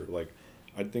as you were. Like,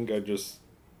 I think I just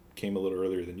came a little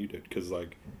earlier than you did, because,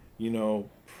 like,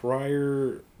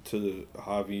 prior to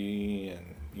Javi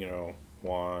and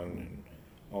Juan and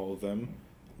all of them,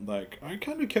 like, I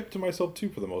kind of kept to myself too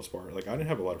for the most part. Like, I didn't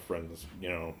have a lot of friends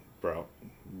throughout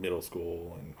middle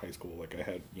school and high school. Like, I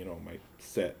had my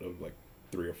set of like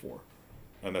 3 or 4,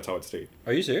 and that's how it stayed.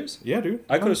 Are you serious? Yeah, dude.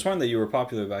 I could have sworn that you were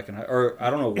popular back in or I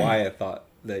don't know why I thought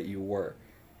that you were,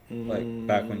 like,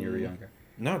 back when you were younger.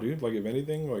 No, dude. Like, if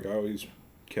anything, like, I always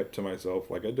kept to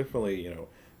myself. Like, I definitely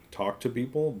talk to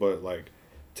people, but like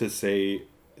to say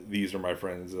these are my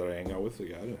friends that I hang out with, like,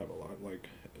 I didn't have a lot.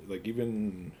 Like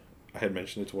even I had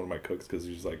mentioned it to one of my cooks, because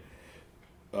he's like,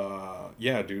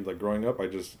 yeah, dude, like, growing up, I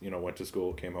just went to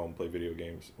school, came home, play video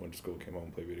games, went to school, came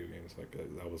home, play video games. Like,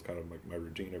 that was kind of like my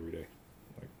routine every day.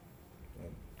 Like,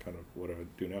 kind of what I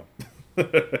do now.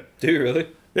 Do you really?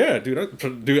 Yeah,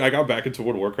 dude, I got back into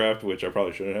World of Warcraft, which I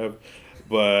probably shouldn't have,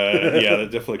 but yeah,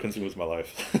 that definitely consumes my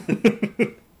life.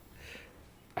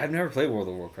 I've never played World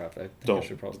of Warcraft. I think I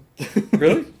should probably.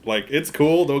 Really? Like, it's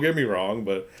cool, don't get me wrong,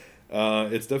 but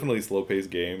it's definitely a slow-paced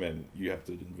game, and you have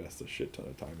to invest a shit ton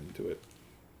of time into it.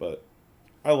 But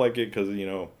I like it because,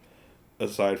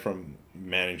 aside from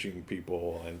managing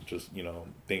people and just,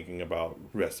 thinking about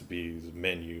recipes,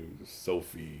 menus,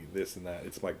 Sophie, this and that,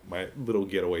 it's like my little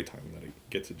getaway time that I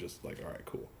get to just, like, all right,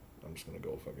 cool. I'm just gonna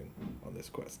go fucking on this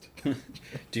quest.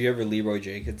 Do you ever Leroy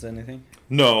Jenkins anything?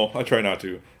 No, I try not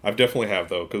to. I've definitely have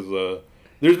though, because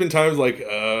there's been times like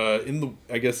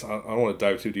I guess I don't want to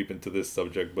dive too deep into this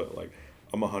subject, but like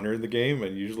I'm a hunter in the game,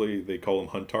 and usually they call them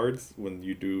huntards when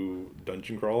you do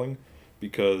dungeon crawling,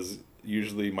 because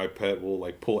usually my pet will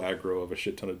like pull aggro of a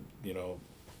shit ton of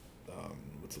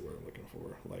what's the word I'm looking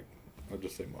for, like I'll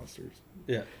just say monsters.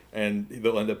 Yeah. And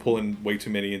they'll end up pulling way too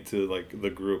many into like the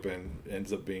group, and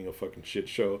ends up being a fucking shit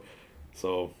show.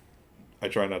 So I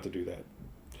try not to do that.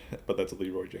 But that's a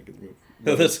Leroy Jenkins move.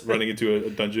 No, that's running into a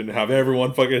dungeon and have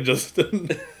everyone fucking just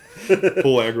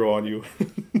pull aggro on you.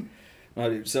 Oh,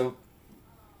 dude, so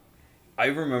I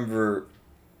remember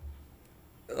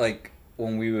like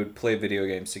when we would play video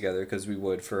games together, because we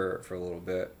would for a little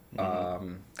bit.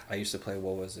 Mm-hmm. I used to play,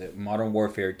 what was it, Modern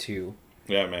Warfare 2.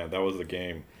 Yeah, man, that was the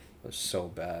game. It was so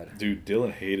bad. Dude,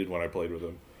 Dylan hated when I played with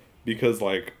him, because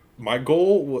like my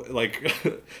goal, like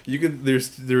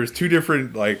there's two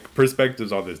different like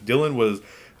perspectives on this. Dylan was,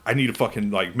 I need to fucking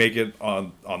like make it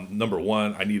on number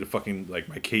one. I need to fucking like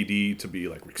my KD to be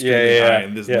like extremely high,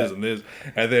 and this and this and this.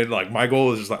 And then like my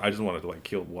goal is just like I just wanted to like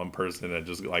kill one person, and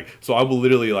just like, so I will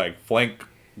literally like flank,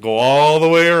 go all the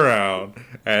way around,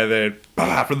 and then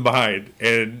from behind.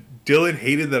 And Dylan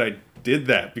hated that I did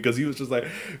that, because he was just like,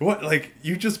 what, like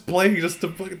you just play just to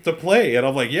play. And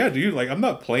I'm like, yeah, dude, like I'm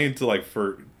not playing to like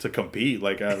to compete,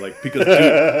 like because dude,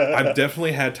 I've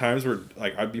definitely had times where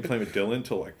like I'd be playing with Dylan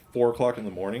till like 4:00 in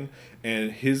the morning,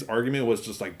 and his argument was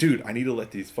just like, dude, I need to let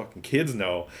these fucking kids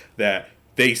know that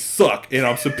they suck and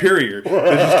I'm superior. They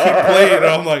just keep playing, and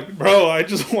I'm like, bro, I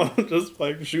just want to just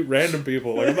like shoot random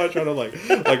people. Like I'm not trying to like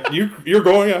you're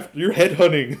going after, you're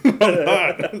headhunting. I'm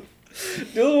not.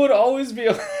 Dylan would always be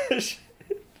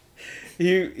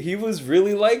he was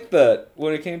really like that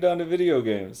when it came down to video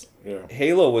games. Yeah.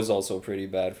 Halo was also pretty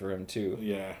bad for him too.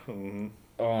 Yeah. Mm-hmm.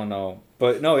 Oh no.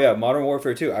 But no, yeah, Modern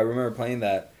Warfare 2. I remember playing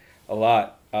that a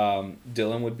lot.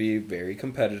 Dylan would be very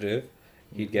competitive.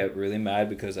 He'd get really mad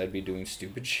because I'd be doing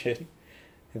stupid shit.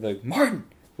 He'd be like, Martin,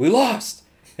 we lost,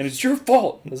 and it's your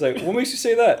fault. I was like, what makes you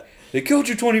say that? They killed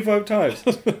you 25 times.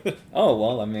 Oh,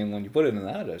 well, I mean, when you put it in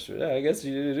that, I guess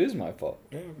it is my fault.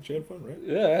 Yeah, but you had fun, right?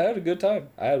 Yeah, I had a good time.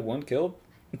 I had one kill.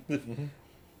 Mm-hmm.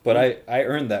 But I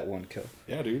earned that one kill.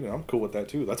 Yeah, dude, and I'm cool with that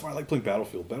too. That's why I like playing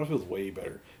Battlefield. Battlefield's way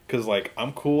better, because like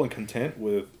I'm cool and content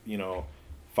with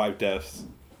 5 deaths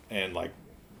and like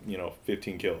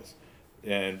 15 kills,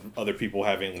 and other people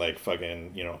having like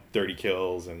fucking 30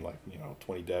 kills and like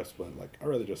 20 deaths. But like I'd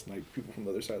rather just snipe people from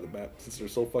the other side of the map, since they're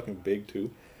so fucking big too.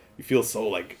 You feel so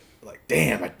like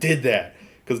damn, I did that.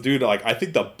 Because dude, like I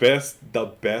think the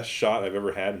best shot I've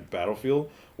ever had in Battlefield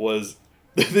was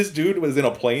this dude was in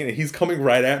a plane and he's coming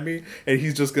right at me, and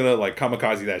he's just gonna like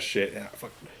kamikaze that shit, and I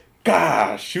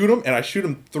fucking shoot him, and I shoot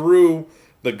him through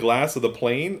the glass of the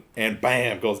plane, and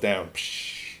bam, goes down.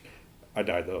 Psh, I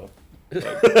died though.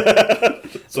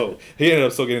 Like, so he ended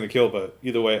up still getting the kill, but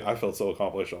either way, I felt so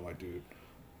accomplished. I'm like, dude,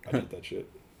 I did that shit.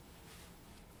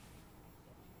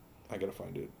 I gotta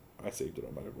find it. I saved it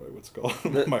on my what's it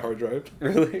called my hard drive.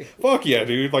 Really? Fuck yeah,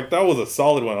 dude! Like that was a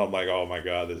solid one. I'm like, oh my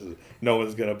god, no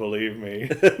one's gonna believe me.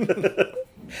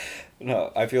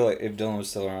 No, I feel like if Dylan was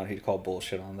still around, he'd call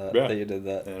bullshit on that. Yeah. That you did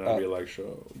that. And I'd be like,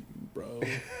 show, bro.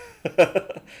 He'd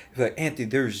be like, Anthony,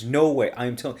 there is no way.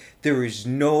 I'm telling, there is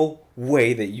no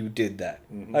way that you did that.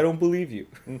 Mm-hmm. I don't believe you.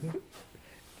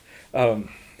 Mm-hmm.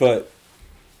 But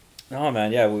no,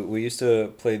 man, yeah, we used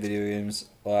to play video games.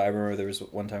 I remember there was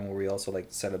one time where we also like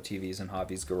set up TVs in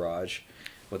Javi's garage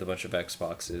with a bunch of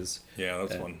Xboxes. Yeah,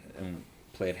 that's fun. And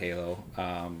played Halo.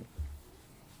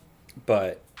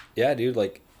 But yeah, dude,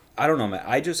 like I don't know, man.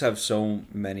 I just have so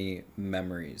many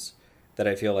memories that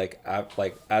I feel like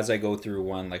as I go through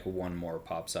one, like one more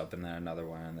pops up, and then another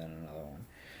one, and then another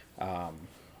one.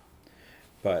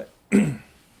 But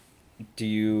do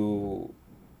you?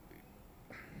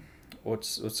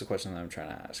 What's the question that I'm trying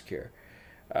to ask here?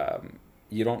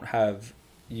 You don't have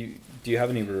do you have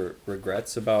any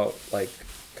regrets about like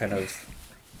kind of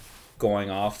going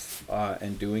off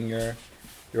and doing your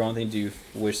own thing? Do you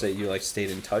wish that you like stayed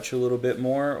in touch a little bit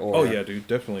more? Or Oh yeah, dude,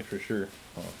 definitely, for sure.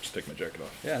 I'll just take my jacket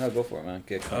off. Yeah, no, go for it, man.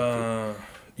 Get comfy.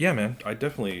 Yeah, man, I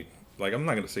definitely, like, I'm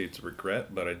not gonna say it's a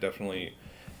regret, but I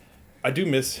do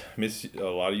miss a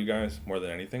lot of you guys more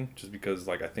than anything, just because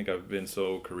like I think I've been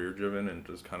so career driven, and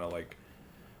just kind of like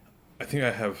I think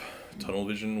I have tunnel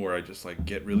vision where I just like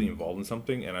get really involved in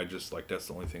something, and I just like that's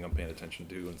the only thing I'm paying attention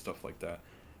to and stuff like that.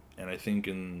 And I think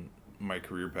in my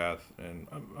career path, and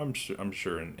I'm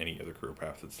sure in any other career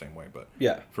path it's the same way, but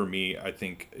yeah, for me, I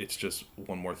think it's just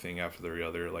one more thing after the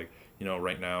other. Like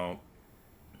right now,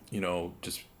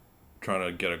 just trying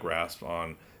to get a grasp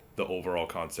on the overall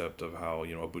concept of how,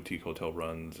 a boutique hotel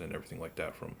runs and everything like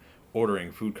that, from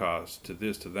ordering food costs to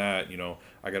this to that.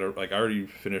 I already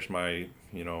finished my,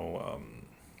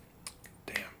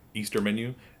 Easter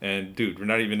menu, and dude, we're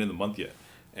not even in the month yet,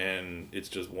 and it's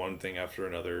just one thing after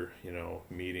another,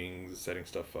 meetings, setting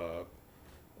stuff up,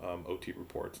 OT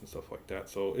reports and stuff like that.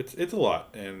 So it's a lot,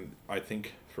 and I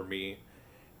think for me,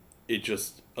 it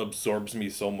just absorbs me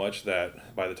so much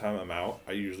that by the time I'm out,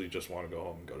 I usually just want to go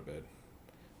home and go to bed.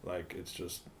 Like, it's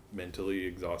just mentally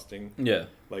exhausting. Yeah.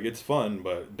 Like, it's fun,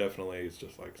 but definitely it's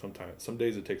just like some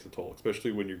days it takes a toll,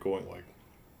 especially when you're going like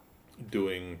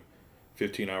doing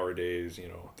 15-hour days,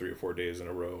 3 or 4 days in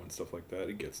a row and stuff like that.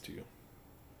 It gets to you.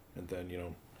 And then,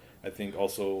 I think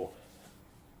also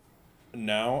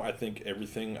now I think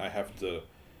everything I have to,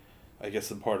 I guess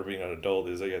the part of being an adult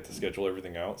is I get to schedule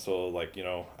everything out. So, like,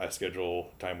 I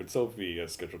schedule time with Sophie, I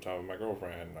schedule time with my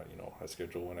girlfriend, I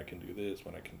schedule when I can do this,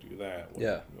 when I can do that,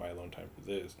 my alone time for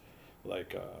this.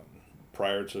 Like,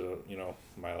 prior to,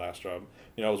 my last job,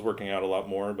 I was working out a lot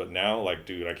more, but now, like,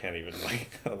 dude, I can't even, like,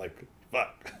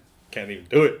 fuck, can't even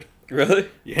do it. Really?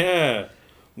 Yeah.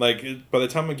 Like, by the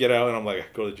time I get out and I'm like, I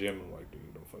go to the gym, I'm like, dude,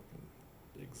 I'm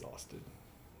fucking exhausted.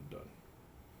 I'm done.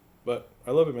 But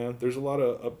I love it, man. There's a lot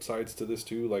of upsides to this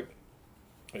too. Like,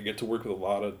 I get to work with a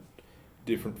lot of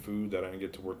different food that I didn't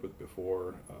get to work with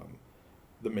before.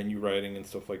 The menu writing and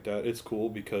stuff like that. It's cool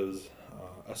because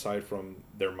aside from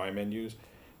they're my menus,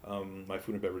 my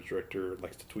food and beverage director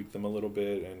likes to tweak them a little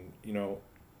bit, and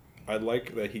I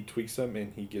like that he tweaks them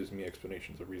and he gives me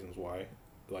explanations of reasons why.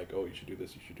 Like, oh, you should do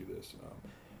this, you should do this.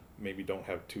 Maybe don't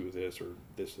have 2 of this or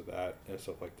this or that and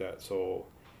stuff like that. So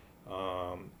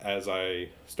as I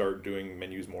start doing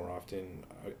menus more often,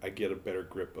 I get a better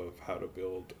grip of how to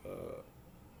build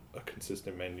a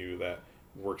consistent menu that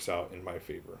works out in my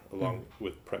favor, along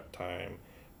with prep time,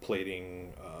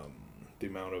 plating, the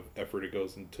amount of effort it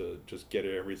goes into just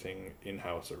getting everything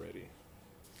in-house already.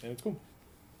 And it's cool.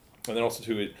 And then also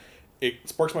too, it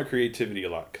sparks my creativity a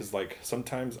lot, because like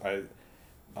sometimes I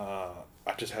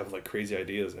just have like crazy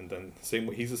ideas, and then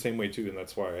he's the same way too, and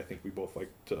that's why I think we both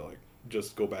like to like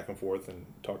just go back and forth and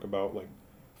talk about like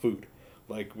food.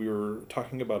 Like, we were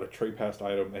talking about a tray passed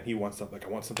item, and he wants something like, I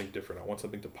want something different, I want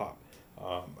something to pop,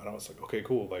 and I was like, okay,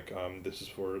 cool, like this is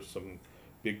for some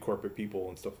big corporate people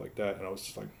and stuff like that. And I was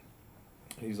just like,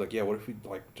 he's like, yeah, what if we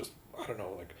like just, I don't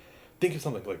know, like think of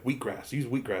something like wheatgrass, use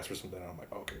wheatgrass or something. And I'm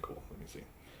like, okay, cool, let me see.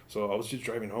 So I was just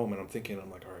driving home, and I'm thinking,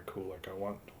 I'm like, all right, cool, like I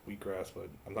want wheatgrass, but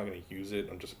I'm not going to use it.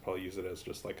 I'm just probably use it as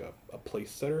just like a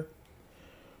place setter.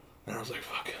 And I was like,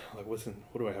 fuck, like what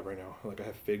do I have right now? Like, I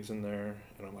have figs in there,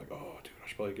 and I'm like, oh, dude, I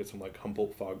should probably get some like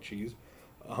Humboldt Fog cheese.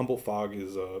 Humboldt Fog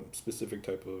is a specific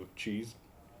type of cheese,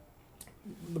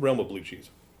 the realm of blue cheese.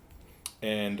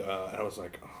 And I was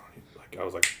like,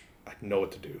 I know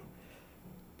what to do.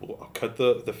 I'll cut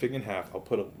the fig in half. I'll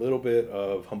put a little bit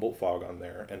of Humboldt Fog on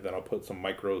there, and then I'll put some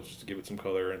micros just to give it some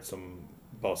color, and some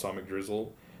balsamic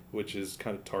drizzle, which is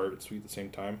kind of tart and sweet at the same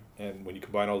time. And when you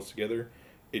combine all this together,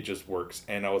 it just works.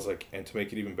 And I was like, and to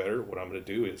make it even better, what I'm going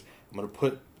to do is I'm going to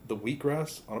put the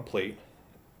wheatgrass on a plate.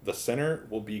 The center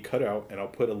will be cut out, and I'll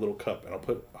put a little cup, and I'll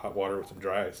put hot water with some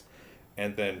dry ice.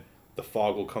 And then the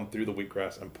fog will come through the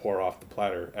wheatgrass and pour off the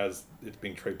platter as it's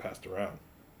being tray passed around.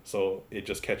 So it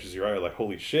just catches your eye, like,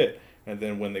 holy shit. And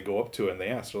then when they go up to it and they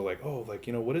ask, they're like, oh, like,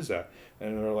 what is that?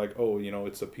 And they're like, oh,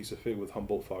 it's a piece of fig with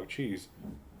Humboldt Fog cheese,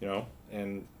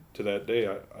 And to that day,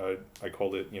 I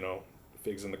called it,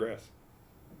 figs in the grass.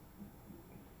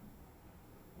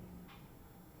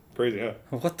 Crazy, huh?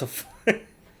 What the fuck?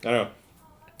 I know.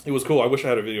 It was cool. I wish I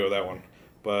had a video of that one.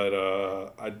 But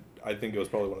I think it was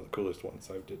probably one of the coolest ones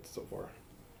I've did so far.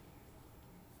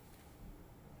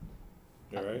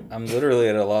 All right. I'm literally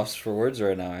at a loss for words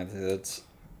right now. I think that's...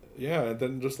 Yeah, and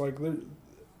then just like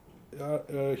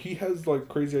he has like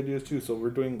crazy ideas too. So we're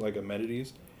doing like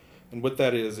amenities, and what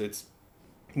that is, it's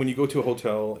when you go to a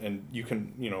hotel, and you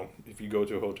can, if you go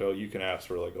to a hotel, you can ask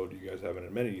for like, oh, do you guys have an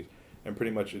amenities? And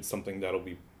pretty much it's something that'll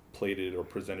be plated or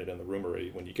presented in the room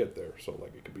already when you get there. So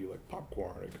like it could be like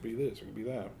popcorn, it could be this, it could be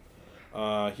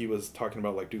that. He was talking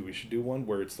about like, dude, we should do one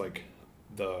where it's like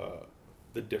the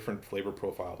different flavor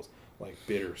profiles, like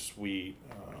bitter, sweet,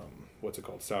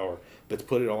 sour. Let's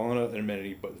put it all on an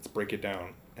amenity, but let's break it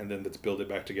down, and then let's build it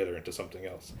back together into something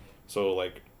else. So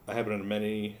like I have an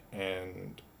amenity,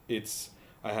 and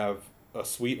I have a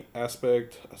sweet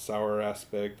aspect, a sour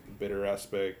aspect, bitter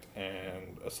aspect,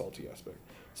 and a salty aspect.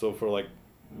 So for like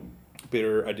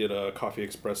bitter, I did a coffee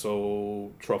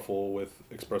espresso truffle with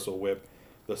espresso whip.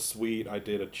 The sweet, I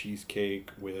did a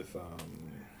cheesecake with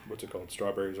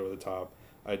strawberries over the top.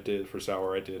 For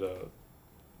sour, I did a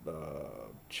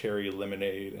cherry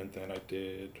lemonade, and then I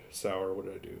did sour. What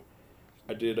did I do?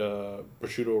 I did a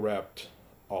prosciutto wrapped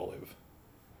olive,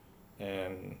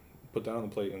 and put that on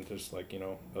the plate, and just like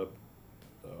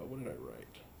what did I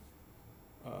write?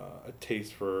 A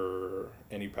taste for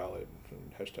any palate.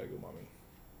 Hashtag umami.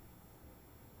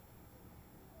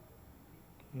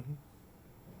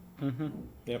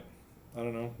 Yep. I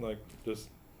don't know. Like just.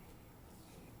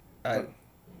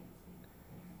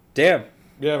 Damn.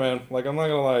 Yeah, man. Like I'm not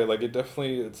gonna lie. Like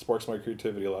it sparks my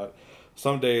creativity a lot.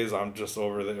 Some days I'm just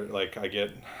over there. Like I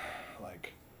get,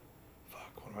 like,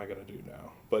 fuck. What am I gonna do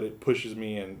now? But it pushes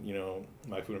me, and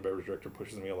my food and beverage director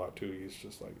pushes me a lot too. He's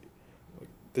just like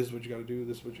this is what you got to do.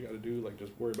 This is what you got to do. Like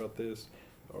just worry about this,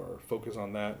 or focus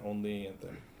on that only,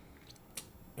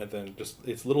 and then just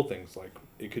it's little things. Like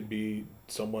it could be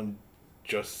someone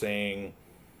just saying,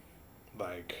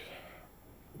 like,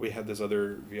 we had this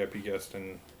other VIP guest,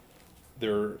 and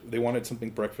they wanted something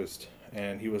breakfast,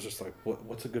 and he was just like,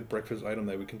 what's a good breakfast item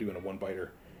that we can do in a one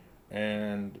biter?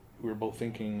 And we were both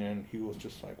thinking, and he was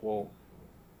just like, well,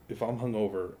 if I'm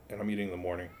hungover and I'm eating in the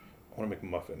morning, I want to make a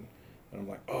muffin. And I'm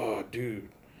like, oh, dude.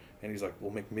 And he's like,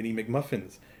 we'll make mini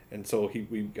McMuffins. And so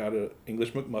we got a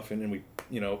English McMuffin, and we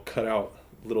cut out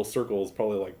little circles,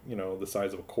 probably like the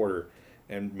size of a quarter,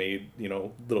 and made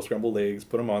little scrambled eggs,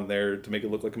 put them on there to make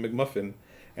it look like a McMuffin,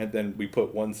 and then we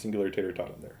put one singular tater tot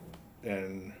on there.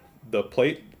 And the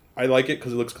plate, I like it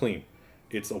because it looks clean.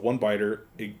 It's a one biter.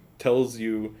 It tells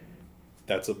you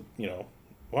that's a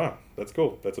wow, that's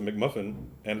cool. That's a McMuffin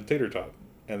and a tater tot,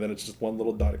 and then it's just one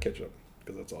little dot of ketchup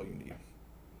because that's all you need.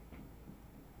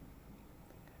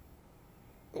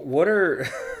 What are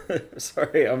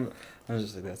sorry, I'm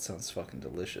just like, that sounds fucking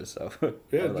delicious. So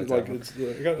yeah, I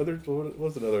got other. What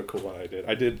was another cool one I did?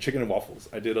 I did chicken and waffles.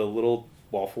 I did a little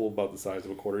waffle about the size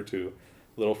of a quarter to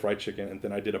little fried chicken, and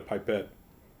then I did a pipette,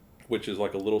 which is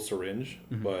like a little syringe,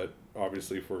 but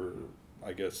obviously for,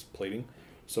 I guess, plating.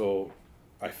 So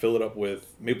I fill it up with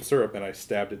maple syrup, and I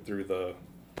stabbed it through the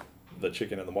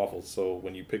chicken and the waffles. So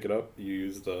when you pick it up, you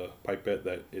use the pipette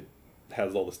that it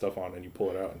has all the stuff on, and you pull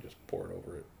it out and just pour it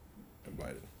over it and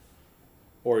bite it.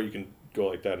 Or you can go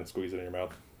like that and squeeze it in your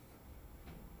mouth.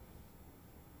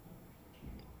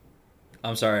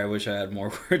 I'm sorry, I wish I had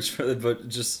more words for it, but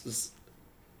just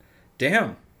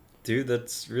damn, dude,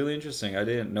 that's really interesting. I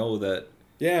didn't know that.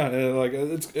 Yeah, and like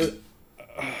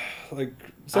like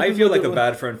I feel like a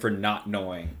bad friend for not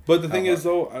knowing. But the thing is,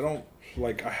 though, I don't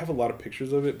I have a lot of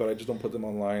pictures of it, but I just don't put them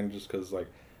online just because like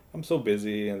I'm so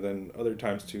busy, and then other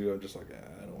times too, I'm just like,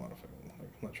 I don't want to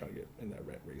I'm not trying to get in that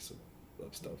rat race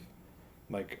of stuff.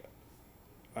 Like,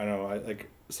 I know,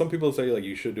 some people say like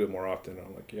you should do it more often. And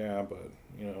I'm like, yeah, but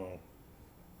I'm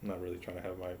not really trying to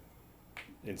have my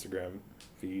Instagram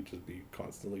feed just be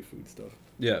constantly food stuff.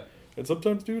 Yeah. And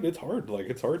sometimes, dude, it's hard. Like,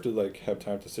 it's hard to like have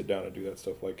time to sit down and do that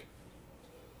stuff. Like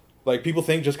people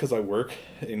think just because I work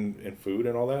in food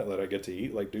and all that I get to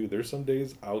eat. Like, dude, there's some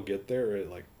days I'll get there at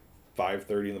like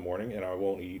 5:30 in the morning, and I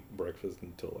won't eat breakfast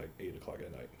until like 8 o'clock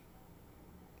at night.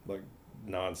 Like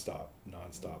nonstop.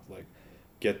 Like,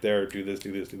 get there, do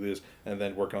this, and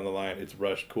then working on the line. It's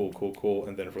rushed, cool,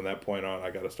 and then from that point on, I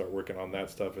got to start working on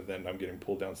that stuff, and then I'm getting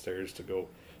pulled downstairs to go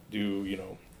do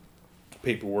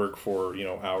paperwork for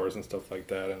hours and stuff like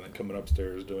that, and then coming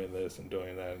upstairs doing this and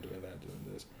doing that and doing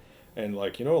this, and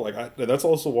that's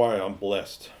also why I'm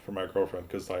blessed for my girlfriend,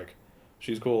 because like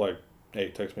she's cool. Like, hey,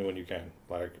 text me when you can.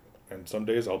 Like, and some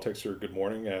days I'll text her good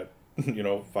morning at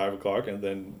 5 o'clock, and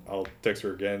then I'll text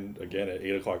her again at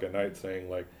 8 o'clock at night saying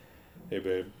like, hey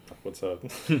babe, what's up?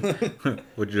 What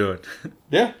you doing?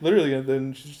 Yeah, literally. And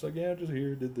then she's just like, yeah, just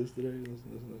here, did this today,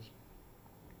 this.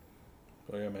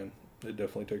 Oh yeah, man, it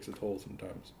definitely takes a toll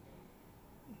sometimes,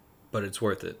 but it's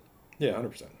worth it. Yeah,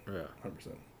 100%. Yeah,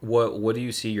 100%. What do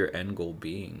you see your end goal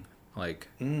being? Like,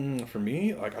 for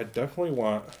me, like, I definitely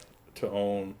want to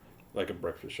own like a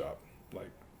breakfast shop. Like,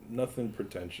 nothing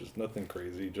pretentious, nothing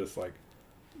crazy, just like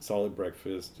solid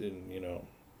breakfast in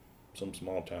some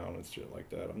small town and shit like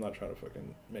that. I'm not trying to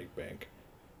fucking make bank.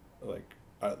 Like,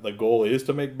 the goal is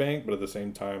to make bank, but at the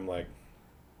same time, like,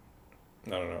 I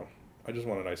don't know. I just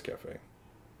want a nice cafe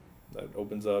that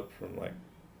opens up from like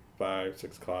 5,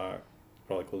 6 o'clock.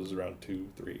 Probably closes around 2,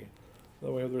 3.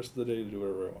 That way I have the rest of the day to do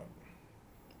whatever I want.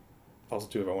 Also,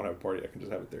 too, if I want to have a party, I can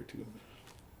just have it there too.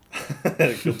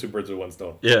 Kill 2 birds with 1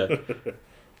 stone. Yeah.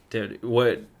 Dude,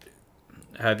 what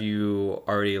have you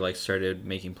already like started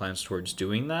making plans towards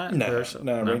doing that? No.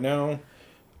 Right now,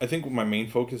 I think my main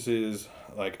focus is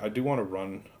like I do want to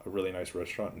run a really nice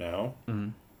restaurant now. Mm-hmm.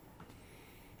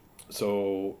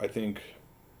 So I think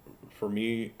for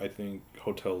me, I think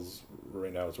hotels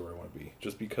right now is where I want to be.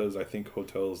 Just because I think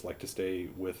hotels like to stay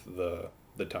with the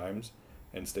times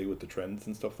and stay with the trends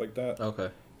and stuff like that. Okay.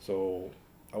 So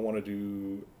I want to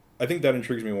do. I think that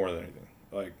intrigues me more than anything.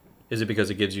 Like, is it because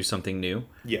it gives you something new?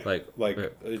 yeah, Like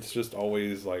it's just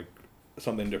always like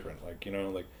something different. Like,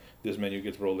 like this menu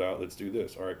gets rolled out. Let's do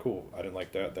this. All right, cool. I didn't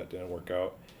like that. That didn't work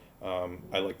out.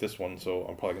 I like this one, so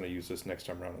I'm probably gonna use this next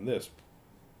time around on this.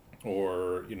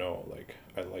 Or like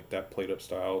I like that plate up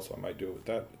style, so I might do it with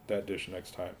that dish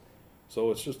next time.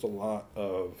 So it's just a lot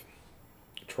of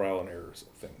trial and errors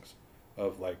of things.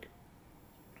 Of like,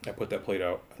 I put that plate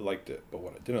out, I liked it, but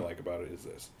what I didn't like about it is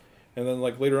this. And then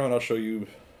like later on, I'll show you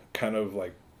kind of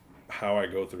like how I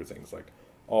go through things. Like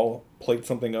I'll plate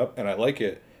something up and I like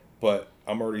it, but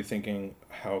I'm already thinking,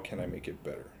 how can I make it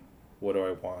better? What do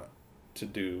I want to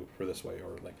do for this way?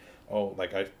 Or like, oh,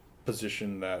 like I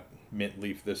positioned that mint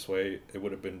leaf this way, it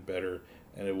would have been better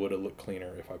and it would have looked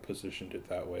cleaner if I positioned it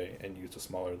that way and used a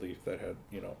smaller leaf that had,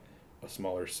 a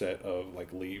smaller set of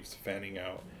like leaves fanning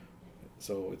out.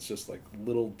 So it's just like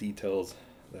little details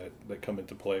that come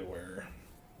into play where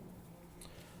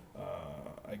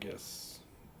I guess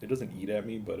it doesn't eat at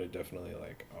me, but it definitely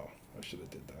like, oh, I should have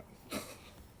did that.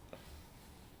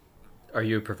 Are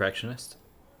you a perfectionist?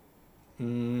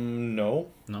 No.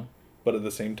 No? But at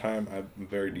the same time, I'm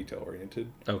very detail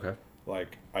oriented. Okay.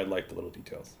 Like, I like the little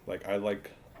details. Like, I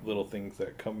like little things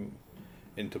that come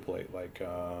into play. Like,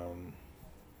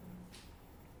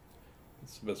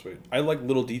 what's the best way? I like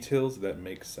little details that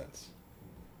make sense.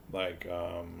 Like,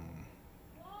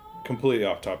 completely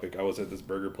off topic. I was at this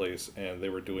burger place, and they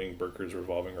were doing burgers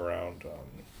revolving around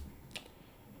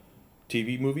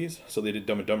TV movies. So they did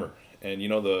Dumb and Dumber. And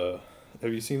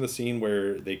have you seen the scene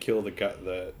where they kill the guy,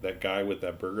 that guy with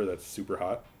that burger that's super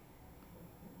hot?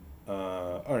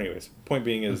 Anyways, point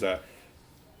being is that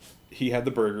he had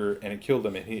the burger and it killed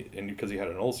him, and because he had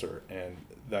an ulcer, and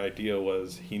the idea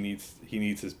was he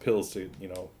needs his pills to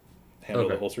handle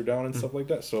the ulcer down and stuff like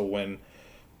that. So when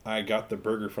I got the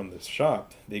burger from this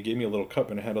shop, they gave me a little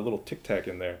cup and it had a little Tic Tac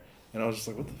in there, and I was just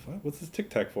like, what the fuck? What's this Tic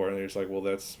Tac for? And they're just like, well,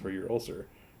 that's for your ulcer.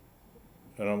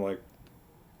 And I'm like,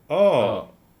 oh.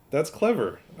 That's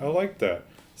clever. I like that.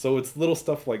 So it's little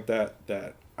stuff like that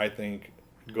I think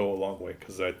go a long way,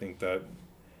 because I think that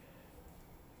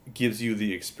gives you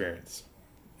the experience.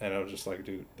 And I was just like,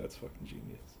 dude, that's fucking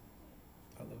genius.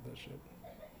 I love that shit.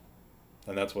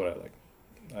 And that's what I like.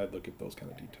 I look at those kind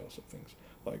of details of things.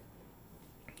 Like,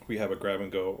 we have a grab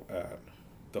and go at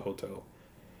the hotel,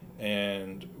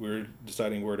 and we're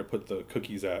deciding where to put the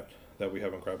cookies at that we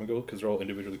have on grab and go, because they're all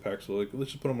individually packed. So like,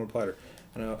 let's just put them on a platter.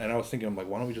 And I was thinking, I'm like,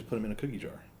 why don't we just put them in a cookie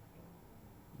jar?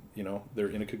 They're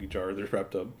in a cookie jar. They're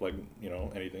wrapped up like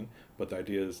anything. But the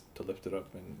idea is to lift it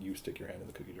up and you stick your hand in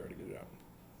the cookie jar to get it out.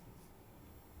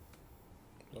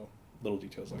 So little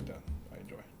details like that, I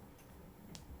enjoy.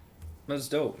 That's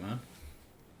dope, man.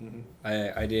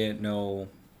 Mm-hmm. I didn't know,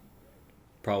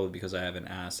 probably because I haven't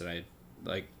asked, and I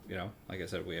like I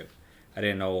said, I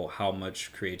didn't know how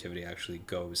much creativity actually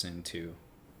goes into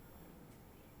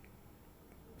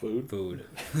food.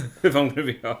 If I'm gonna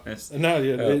be honest. No,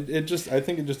 yeah, I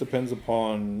think it just depends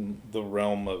upon the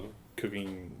realm of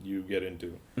cooking you get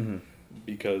into. Mm-hmm.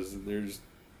 Because there's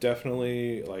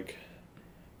definitely like,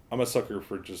 I'm a sucker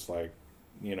for just like,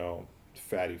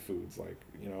 fatty foods. Like,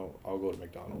 I'll go to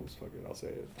McDonald's. Fucking, I'll say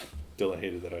it. Dylan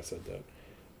hated that I said that.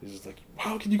 He's just like,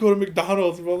 how can you go to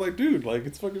McDonald's? And I'm like, dude, like,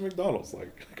 it's fucking McDonald's.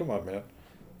 Like, come on, man.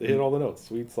 They hit all the notes: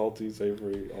 sweet, salty,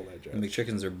 savory, all that jazz. And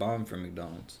McChickens are bomb from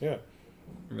McDonald's. Yeah.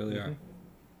 Really are.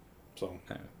 So.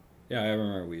 Yeah, I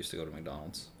remember we used to go to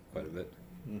McDonald's quite a bit.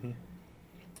 Mm-hmm.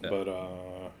 Yeah.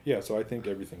 But so I think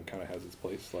everything kind of has its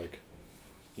place. Like,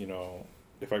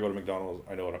 if I go to McDonald's,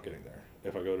 I know what I'm getting there.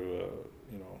 If I go to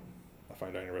a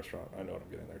fine dining restaurant, I know what I'm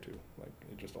getting there too. Like,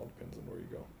 it just all depends on where you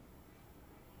go.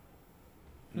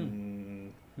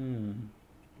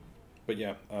 But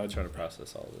yeah, I'm trying to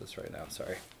process all of this right now.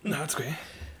 Sorry. No, it's okay.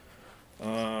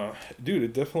 Dude,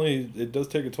 it does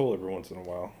take a toll every once in a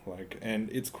while. Like, and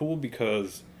it's cool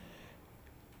because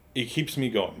it keeps me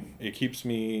going. It keeps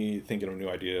me thinking of new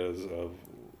ideas of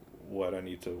what I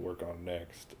need to work on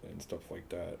next and stuff like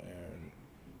that. And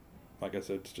like I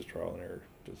said, it's just trial and error,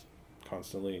 just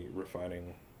constantly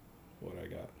refining what I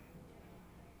got.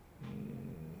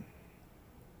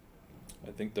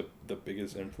 I think the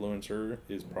biggest influencer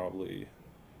is probably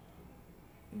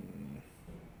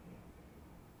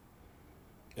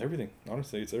everything.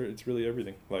 Honestly, it's really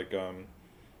everything. Like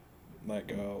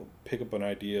I'll pick up an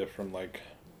idea from like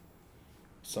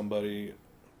somebody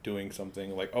doing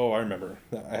something. Like, oh, I remember,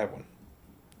 I have one.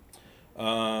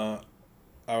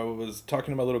 I was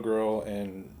talking to my little girl,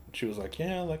 and she was like,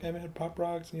 "Yeah, like I've had Pop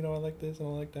Rocks, I like this and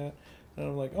I like that." And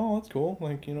I'm like, "Oh, that's cool."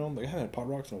 Like, like I haven't had Pop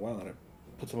Rocks in a while, and I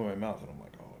put some in my mouth, and I'm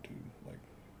like, "Oh, dude, like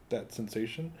that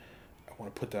sensation, I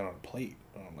want to put that on a plate."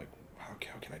 And I'm like, "How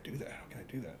can I do that? How can I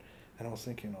do that?" And I was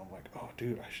thinking, I'm like, "Oh,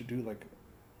 dude, I should do like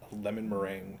a lemon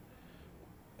meringue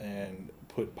and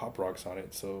put Pop Rocks on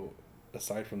it. So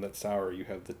aside from that sour, you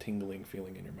have the tingling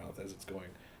feeling in your mouth as it's going.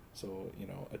 So,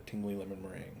 a tingly lemon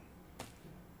meringue."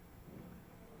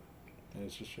 And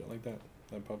it's just shit like that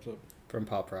pops up. From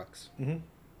Pop Rocks. Mm-hmm.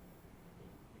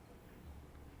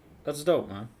 That's dope,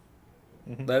 man.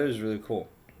 Mm-hmm. That is really cool.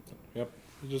 Yep.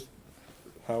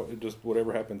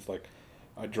 Whatever happens, like,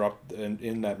 I dropped,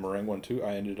 in that meringue one too,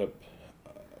 I ended up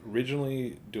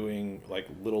originally doing, like,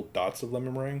 little dots of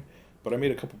lemon meringue, but I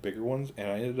made a couple bigger ones, and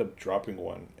I ended up dropping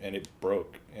one, and it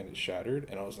broke, and it shattered,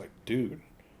 and I was like, dude,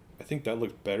 I think that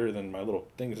looks better than my little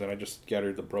things, and I just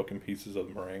scattered the broken pieces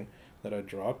of meringue that I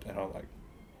dropped, and I'm like,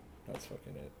 that's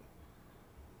fucking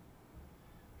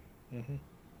it. Mm-hmm.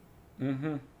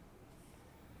 Mm-hmm.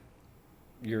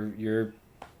 Your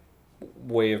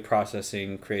way of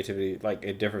processing creativity, like,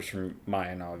 it differs from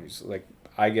mine, obviously. Like,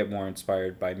 I get more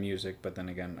inspired by music, but then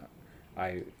again,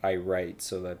 I write,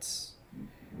 so that's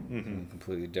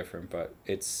completely different. But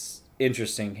it's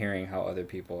interesting hearing how other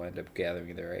people end up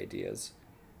gathering their ideas.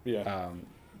 Yeah.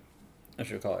 I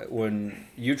should call it, when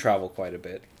you travel quite a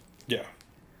bit. Yeah.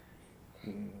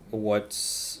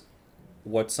 What's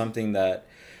something that,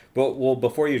 but well,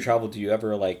 before you travel, do you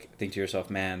ever like think to yourself,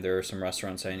 man, there are some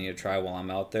restaurants I need to try while I'm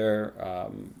out there?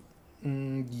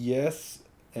 Yes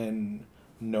and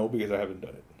no, because I haven't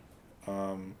done it.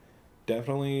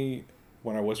 Definitely,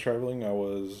 when I was traveling, I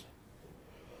was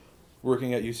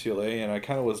working at UCLA, and I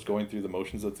kind of was going through the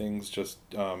motions of things, just,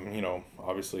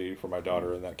 obviously for my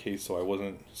daughter in that case, so I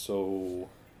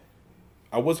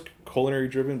was culinary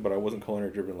driven, but I wasn't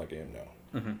culinary driven like I am now.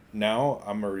 Mm-hmm. Now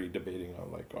I'm already debating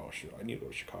on, like, oh shit, I need to go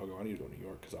to Chicago, I need to go to New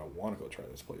York, because I want to go try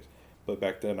this place. But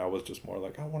back then I was just more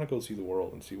like, I want to go see the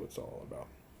world and see what it's all about.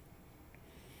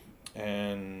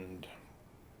 And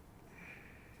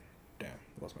damn,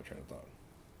 lost my train of thought.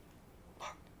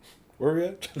 Where are we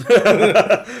at?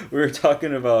 We were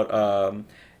talking about,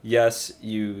 yes,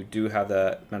 you do have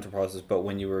that mental process, but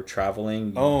when you were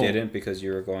traveling, you didn't, because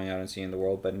you were going out and seeing the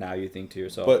world. But now you think to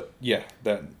yourself. But yeah,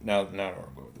 that now where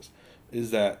I'm going with this is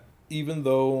that even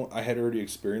though I had already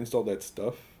experienced all that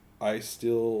stuff, I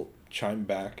still chime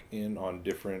back in on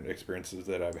different experiences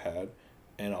that I've had,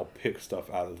 and I'll pick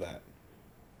stuff out of that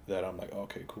I'm like,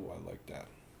 okay, cool, I like that,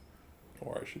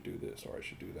 or I should do this, or I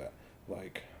should do that.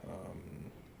 Like,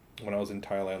 when I was in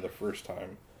Thailand the first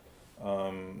time,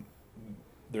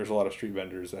 there's a lot of street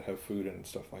vendors that have food and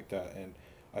stuff like that, and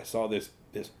I saw this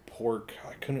pork.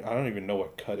 I don't even know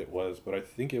what cut it was, but I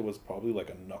think it was probably like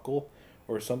a knuckle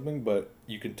or something, but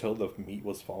you could tell the meat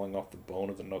was falling off the bone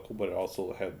of the knuckle, but it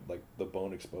also had like the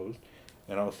bone exposed.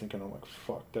 And I was thinking, I'm like,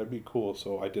 fuck, that'd be cool.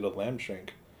 So I did a lamb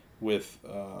shank with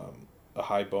a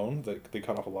high bone that they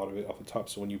cut off a lot of it off the top.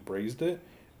 So when you braised it,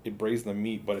 it braised the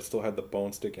meat, but it still had the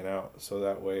bone sticking out. So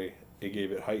that way it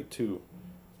gave it height too.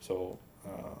 So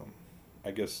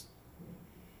I guess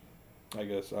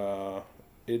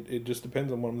it just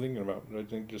depends on what I'm thinking about. I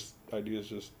think just ideas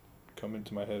just come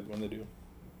into my head when they do.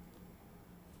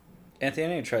 Anthony, I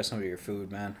need to try some of your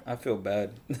food, man. I feel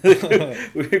bad.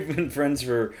 We've been friends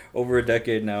for over a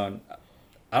decade now, and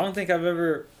I don't think I've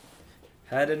ever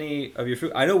had any of your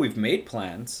food. I know we've made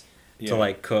plans to,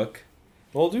 like, cook.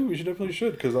 Well, dude, we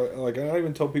should, because I don't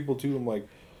even tell people too. I'm like,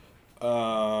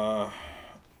 I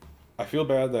feel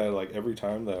bad that, like, every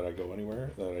time that I go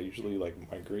anywhere, that I usually, like,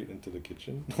 migrate into the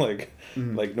kitchen. Like,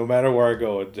 like, no matter where I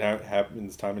go, it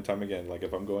happens time and time again. Like,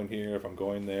 if I'm going here, if I'm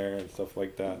going there, and stuff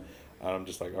like that, I'm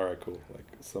just like, all right, cool. Like,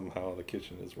 somehow the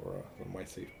kitchen is my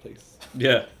safe place.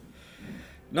 Yeah.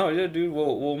 No, yeah, dude,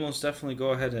 we'll most definitely go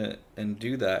ahead and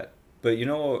do that. But you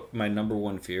know what my number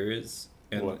one fear is?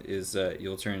 Is that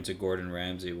you'll turn into Gordon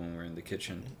Ramsay when we're in the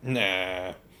kitchen.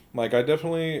 Nah. Like, I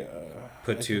definitely...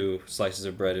 Put two slices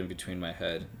of bread in between my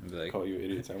head and be like... Call you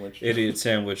idiot sandwich? Idiot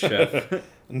sandwich chef.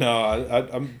 No,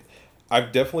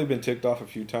 I've definitely been ticked off a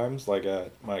few times. Like,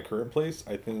 at my current place,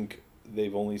 I think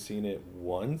they've only seen it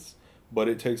once. But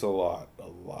it takes a lot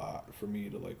for me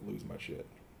to, like, lose my shit.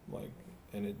 Like,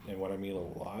 and when I mean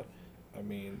a lot, I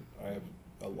mean I have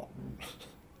a lot.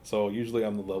 So usually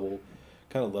I'm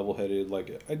kind of level-headed.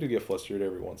 Like, I do get flustered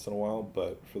every once in a while,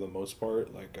 but for the most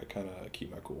part, like, I kind of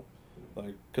keep my cool.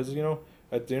 Like, because,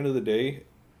 at the end of the day,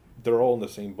 they're all in the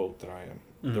same boat that I am.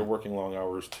 Mm-hmm. They're working long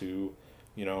hours too.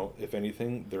 If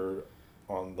anything, they're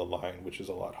on the line, which is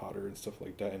a lot hotter and stuff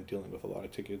like that, and dealing with a lot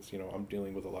of tickets. You know, I'm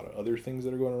dealing with a lot of other things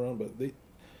that are going around, but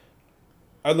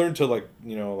I learned to like,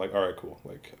 you know, like, all right, cool,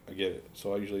 like I get it.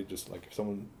 So I usually just like if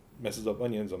someone messes up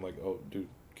onions, I'm like, oh, dude,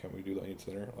 can we do the onion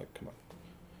thinner? Like, come on.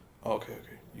 Oh, okay,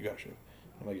 you got you.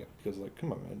 I'm like, yeah, because like,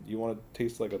 come on, man, you want to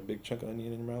taste like a big chunk of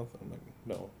onion in your mouth? I'm like,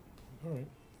 no. All right.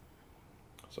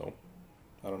 So,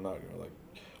 I don't know. You're like,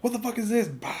 what the fuck is this?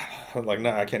 I'm like,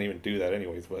 nah, I can't even do that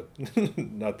anyways. But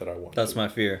not that I want. That's my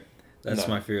fear. That's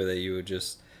my fear, that you would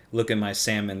just look at my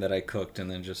salmon that I cooked and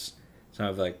then just kind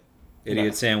of like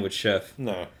idiot sandwich chef.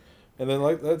 Nah. And then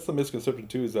like that's the misconception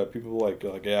too, is that people like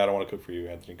yeah, I don't want to cook for you,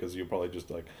 Anthony, because you'll probably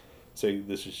just like say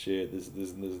this is shit,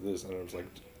 this, and I was like,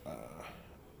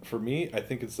 for me, I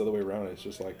think it's the other way around. It's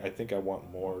just like I think I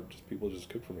want more, just people just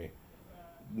cook for me,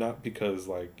 not because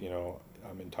like, you know,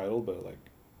 I'm entitled, but like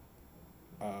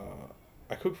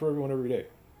I cook for everyone every day,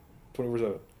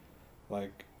 24/7.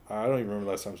 Like I don't even remember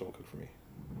the last time someone cooked for me,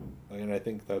 and I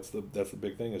think that's the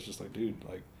big thing. It's just like, dude,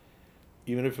 like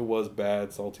even if it was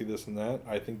bad, salty, this and that,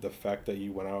 I think the fact that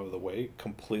you went out of the way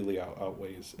completely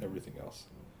outweighs everything else.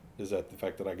 Is that the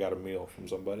fact that I got a meal from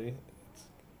somebody?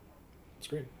 It's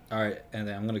great. All right, and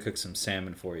then I'm gonna cook some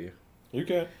salmon for you. You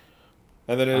can.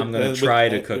 And then I'm gonna try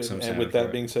to cook some salmon. And with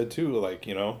that being said, too, like,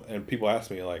 you know, and people ask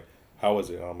me like, how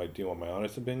was it? And I'm like, do you want my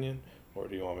honest opinion, or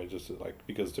do you want me just to, like,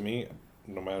 because to me,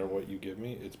 no matter what you give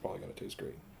me, it's probably gonna taste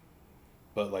great.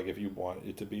 But like, if you want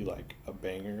it to be like a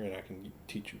banger, and I can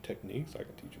teach you techniques, I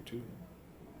can teach you too.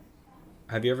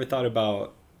 Have you ever thought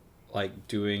about like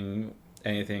doing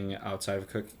anything outside of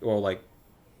cooking, or like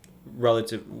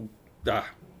relative?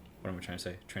 What am I trying to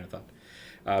say? Train of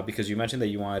thought. Because you mentioned that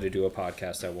you wanted to do a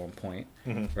podcast at one point,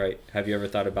 right? Have you ever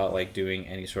thought about like doing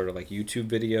any sort of like YouTube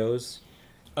videos?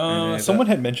 Someone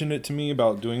had mentioned it to me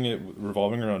about doing it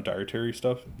revolving around dietary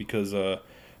stuff, because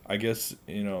I guess,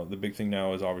 you know, the big thing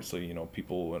now is obviously, you know,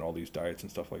 people and all these diets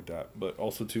and stuff like that, but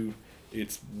also too,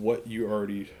 it's what you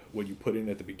put in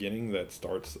at the beginning that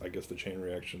starts, I guess, the chain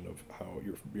reaction of how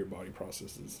your body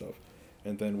processes stuff.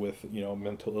 And then with, you know,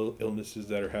 mental illnesses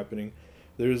that are happening,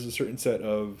 there's a certain set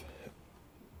of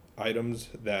items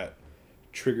that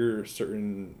trigger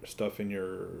certain stuff in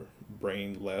your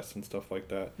brain less and stuff like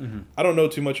that. I don't know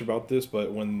too much about this,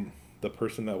 but when the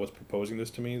person that was proposing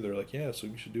this to me, they're like, yeah, so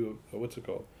you should do a what's it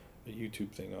called, a YouTube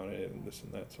thing on it and this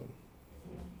and that. So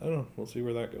I don't know, we'll see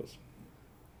where that goes.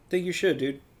 I think you should,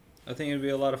 dude. I think it'd be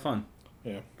a lot of fun.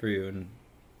 Yeah. For you, and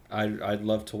I'd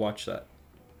love to watch that.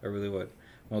 I really would.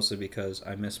 Mostly because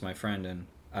I miss my friend and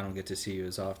I don't get to see you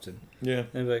as often. Yeah.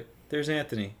 And like, there's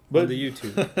Anthony on the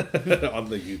YouTube. On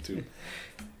the YouTube.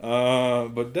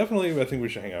 But definitely, I think we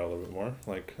should hang out a little bit more.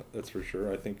 Like, that's for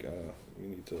sure. I think we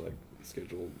need to like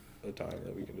schedule a time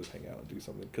that we can just hang out and do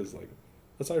something. Because like,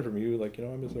 aside from you, like, you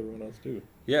know, I miss everyone else too.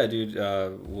 Yeah, dude.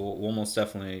 We'll most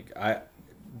definitely.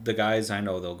 The guys I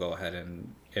know, they'll go ahead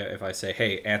and if I say,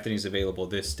 hey, Anthony's available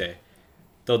this day,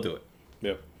 they'll do it.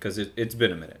 Yeah. Because it's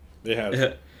been a minute. It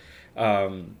has.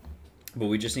 But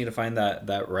we just need to find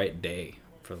that right day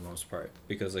for the most part,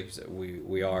 because like you said,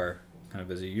 we are kind of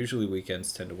busy. Usually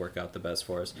weekends tend to work out the best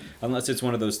for us, unless it's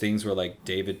one of those things where like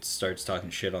David starts talking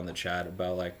shit on the chat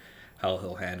about like how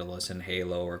he'll handle us in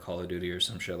Halo or Call of Duty or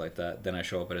some shit like that. Then I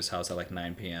show up at his house at like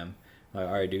 9 p.m. I'm like,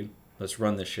 all right, dude, let's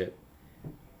run this shit.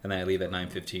 And then I leave at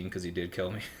 9:15 because he did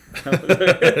kill me.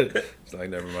 It's like,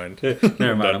 never mind.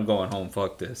 Never mind, I'm going home.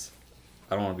 Fuck this.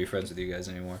 I don't want to be friends with you guys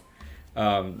anymore.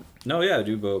 No, yeah,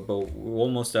 dude, but we'll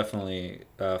most definitely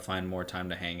find more time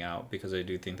to hang out, because I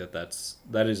do think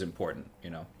that is important, you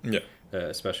know. Yeah.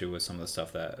 Especially with some of the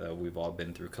stuff that we've all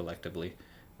been through collectively,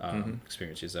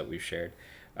 experiences that we've shared.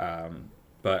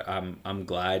 But I'm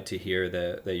glad to hear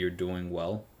that you're doing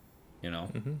well, you know,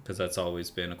 because that's always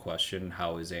been a question.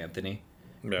 How is Anthony?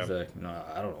 Yeah.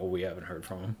 I don't know. We haven't heard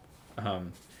from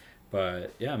him.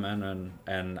 But yeah, man,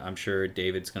 and I'm sure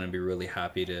David's going to be really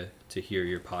happy to hear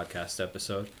your podcast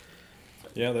episode.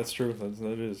 Yeah, that's true.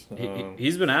 That is.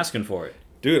 He's been asking for it.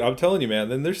 Dude, I'm telling you, man.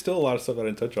 Then there's still a lot of stuff I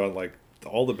didn't touch on, like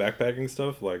all the backpacking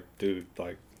stuff. Like, dude,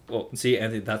 like. Well, see,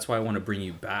 Anthony, that's why I want to bring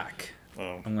you back.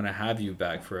 Oh. I'm going to have you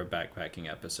back for a backpacking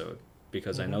episode,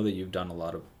 because I know that you've done a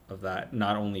lot of that,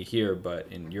 not only here, but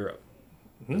in Europe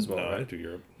as well, No, right? I didn't do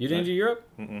Europe. You didn't do Europe?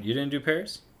 Mm-mm. You didn't do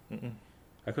Paris? Mm-mm.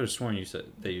 I could have sworn you said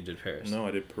that you did Paris. No,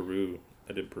 I did Peru.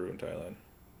 I did Peru and Thailand.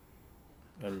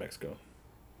 And Mexico.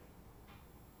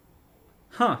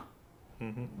 Huh.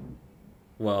 Mm-hmm.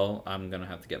 Well, I'm going to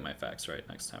have to get my facts right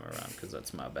next time around, because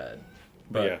that's my bad.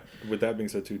 But yeah, with that being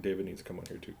said, too, David needs to come on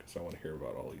here, too, because I want to hear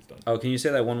about all he's done. Oh, can you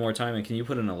say that one more time? And can you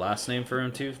put in a last name for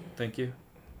him, too? Thank you.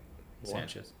 What?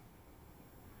 Sanchez.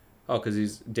 Oh,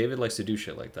 because David likes to do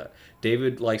shit like that.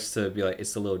 David likes to be like,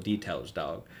 it's the little details,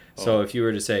 dog. So if you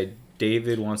were to say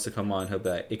David wants to come on, he'll be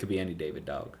like, it could be any David,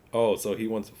 dog. Oh, so he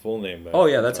wants a full name then. Oh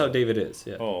yeah, that's how David is.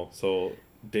 Yeah. Oh, so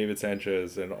David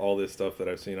Sanchez and all this stuff that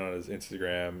I've seen on his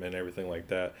Instagram and everything like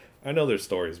that. I know there's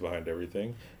stories behind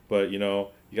everything, but you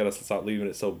gotta stop leaving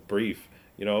it so brief.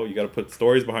 You gotta put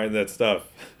stories behind that stuff.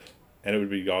 And it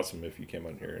would be awesome if you came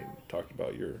on here and talked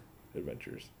about your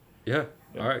adventures. Yeah.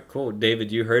 All right, cool.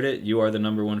 David, you heard it. You are the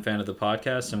 #1 fan of the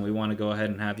podcast, and we want to go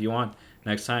ahead and have you on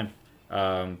next time.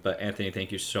 But Anthony,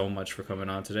 thank you so much for coming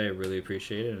on today. I really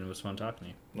appreciate it, and it was fun talking to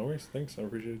you. No worries. Thanks. I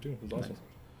appreciate it too. It was awesome. Nice.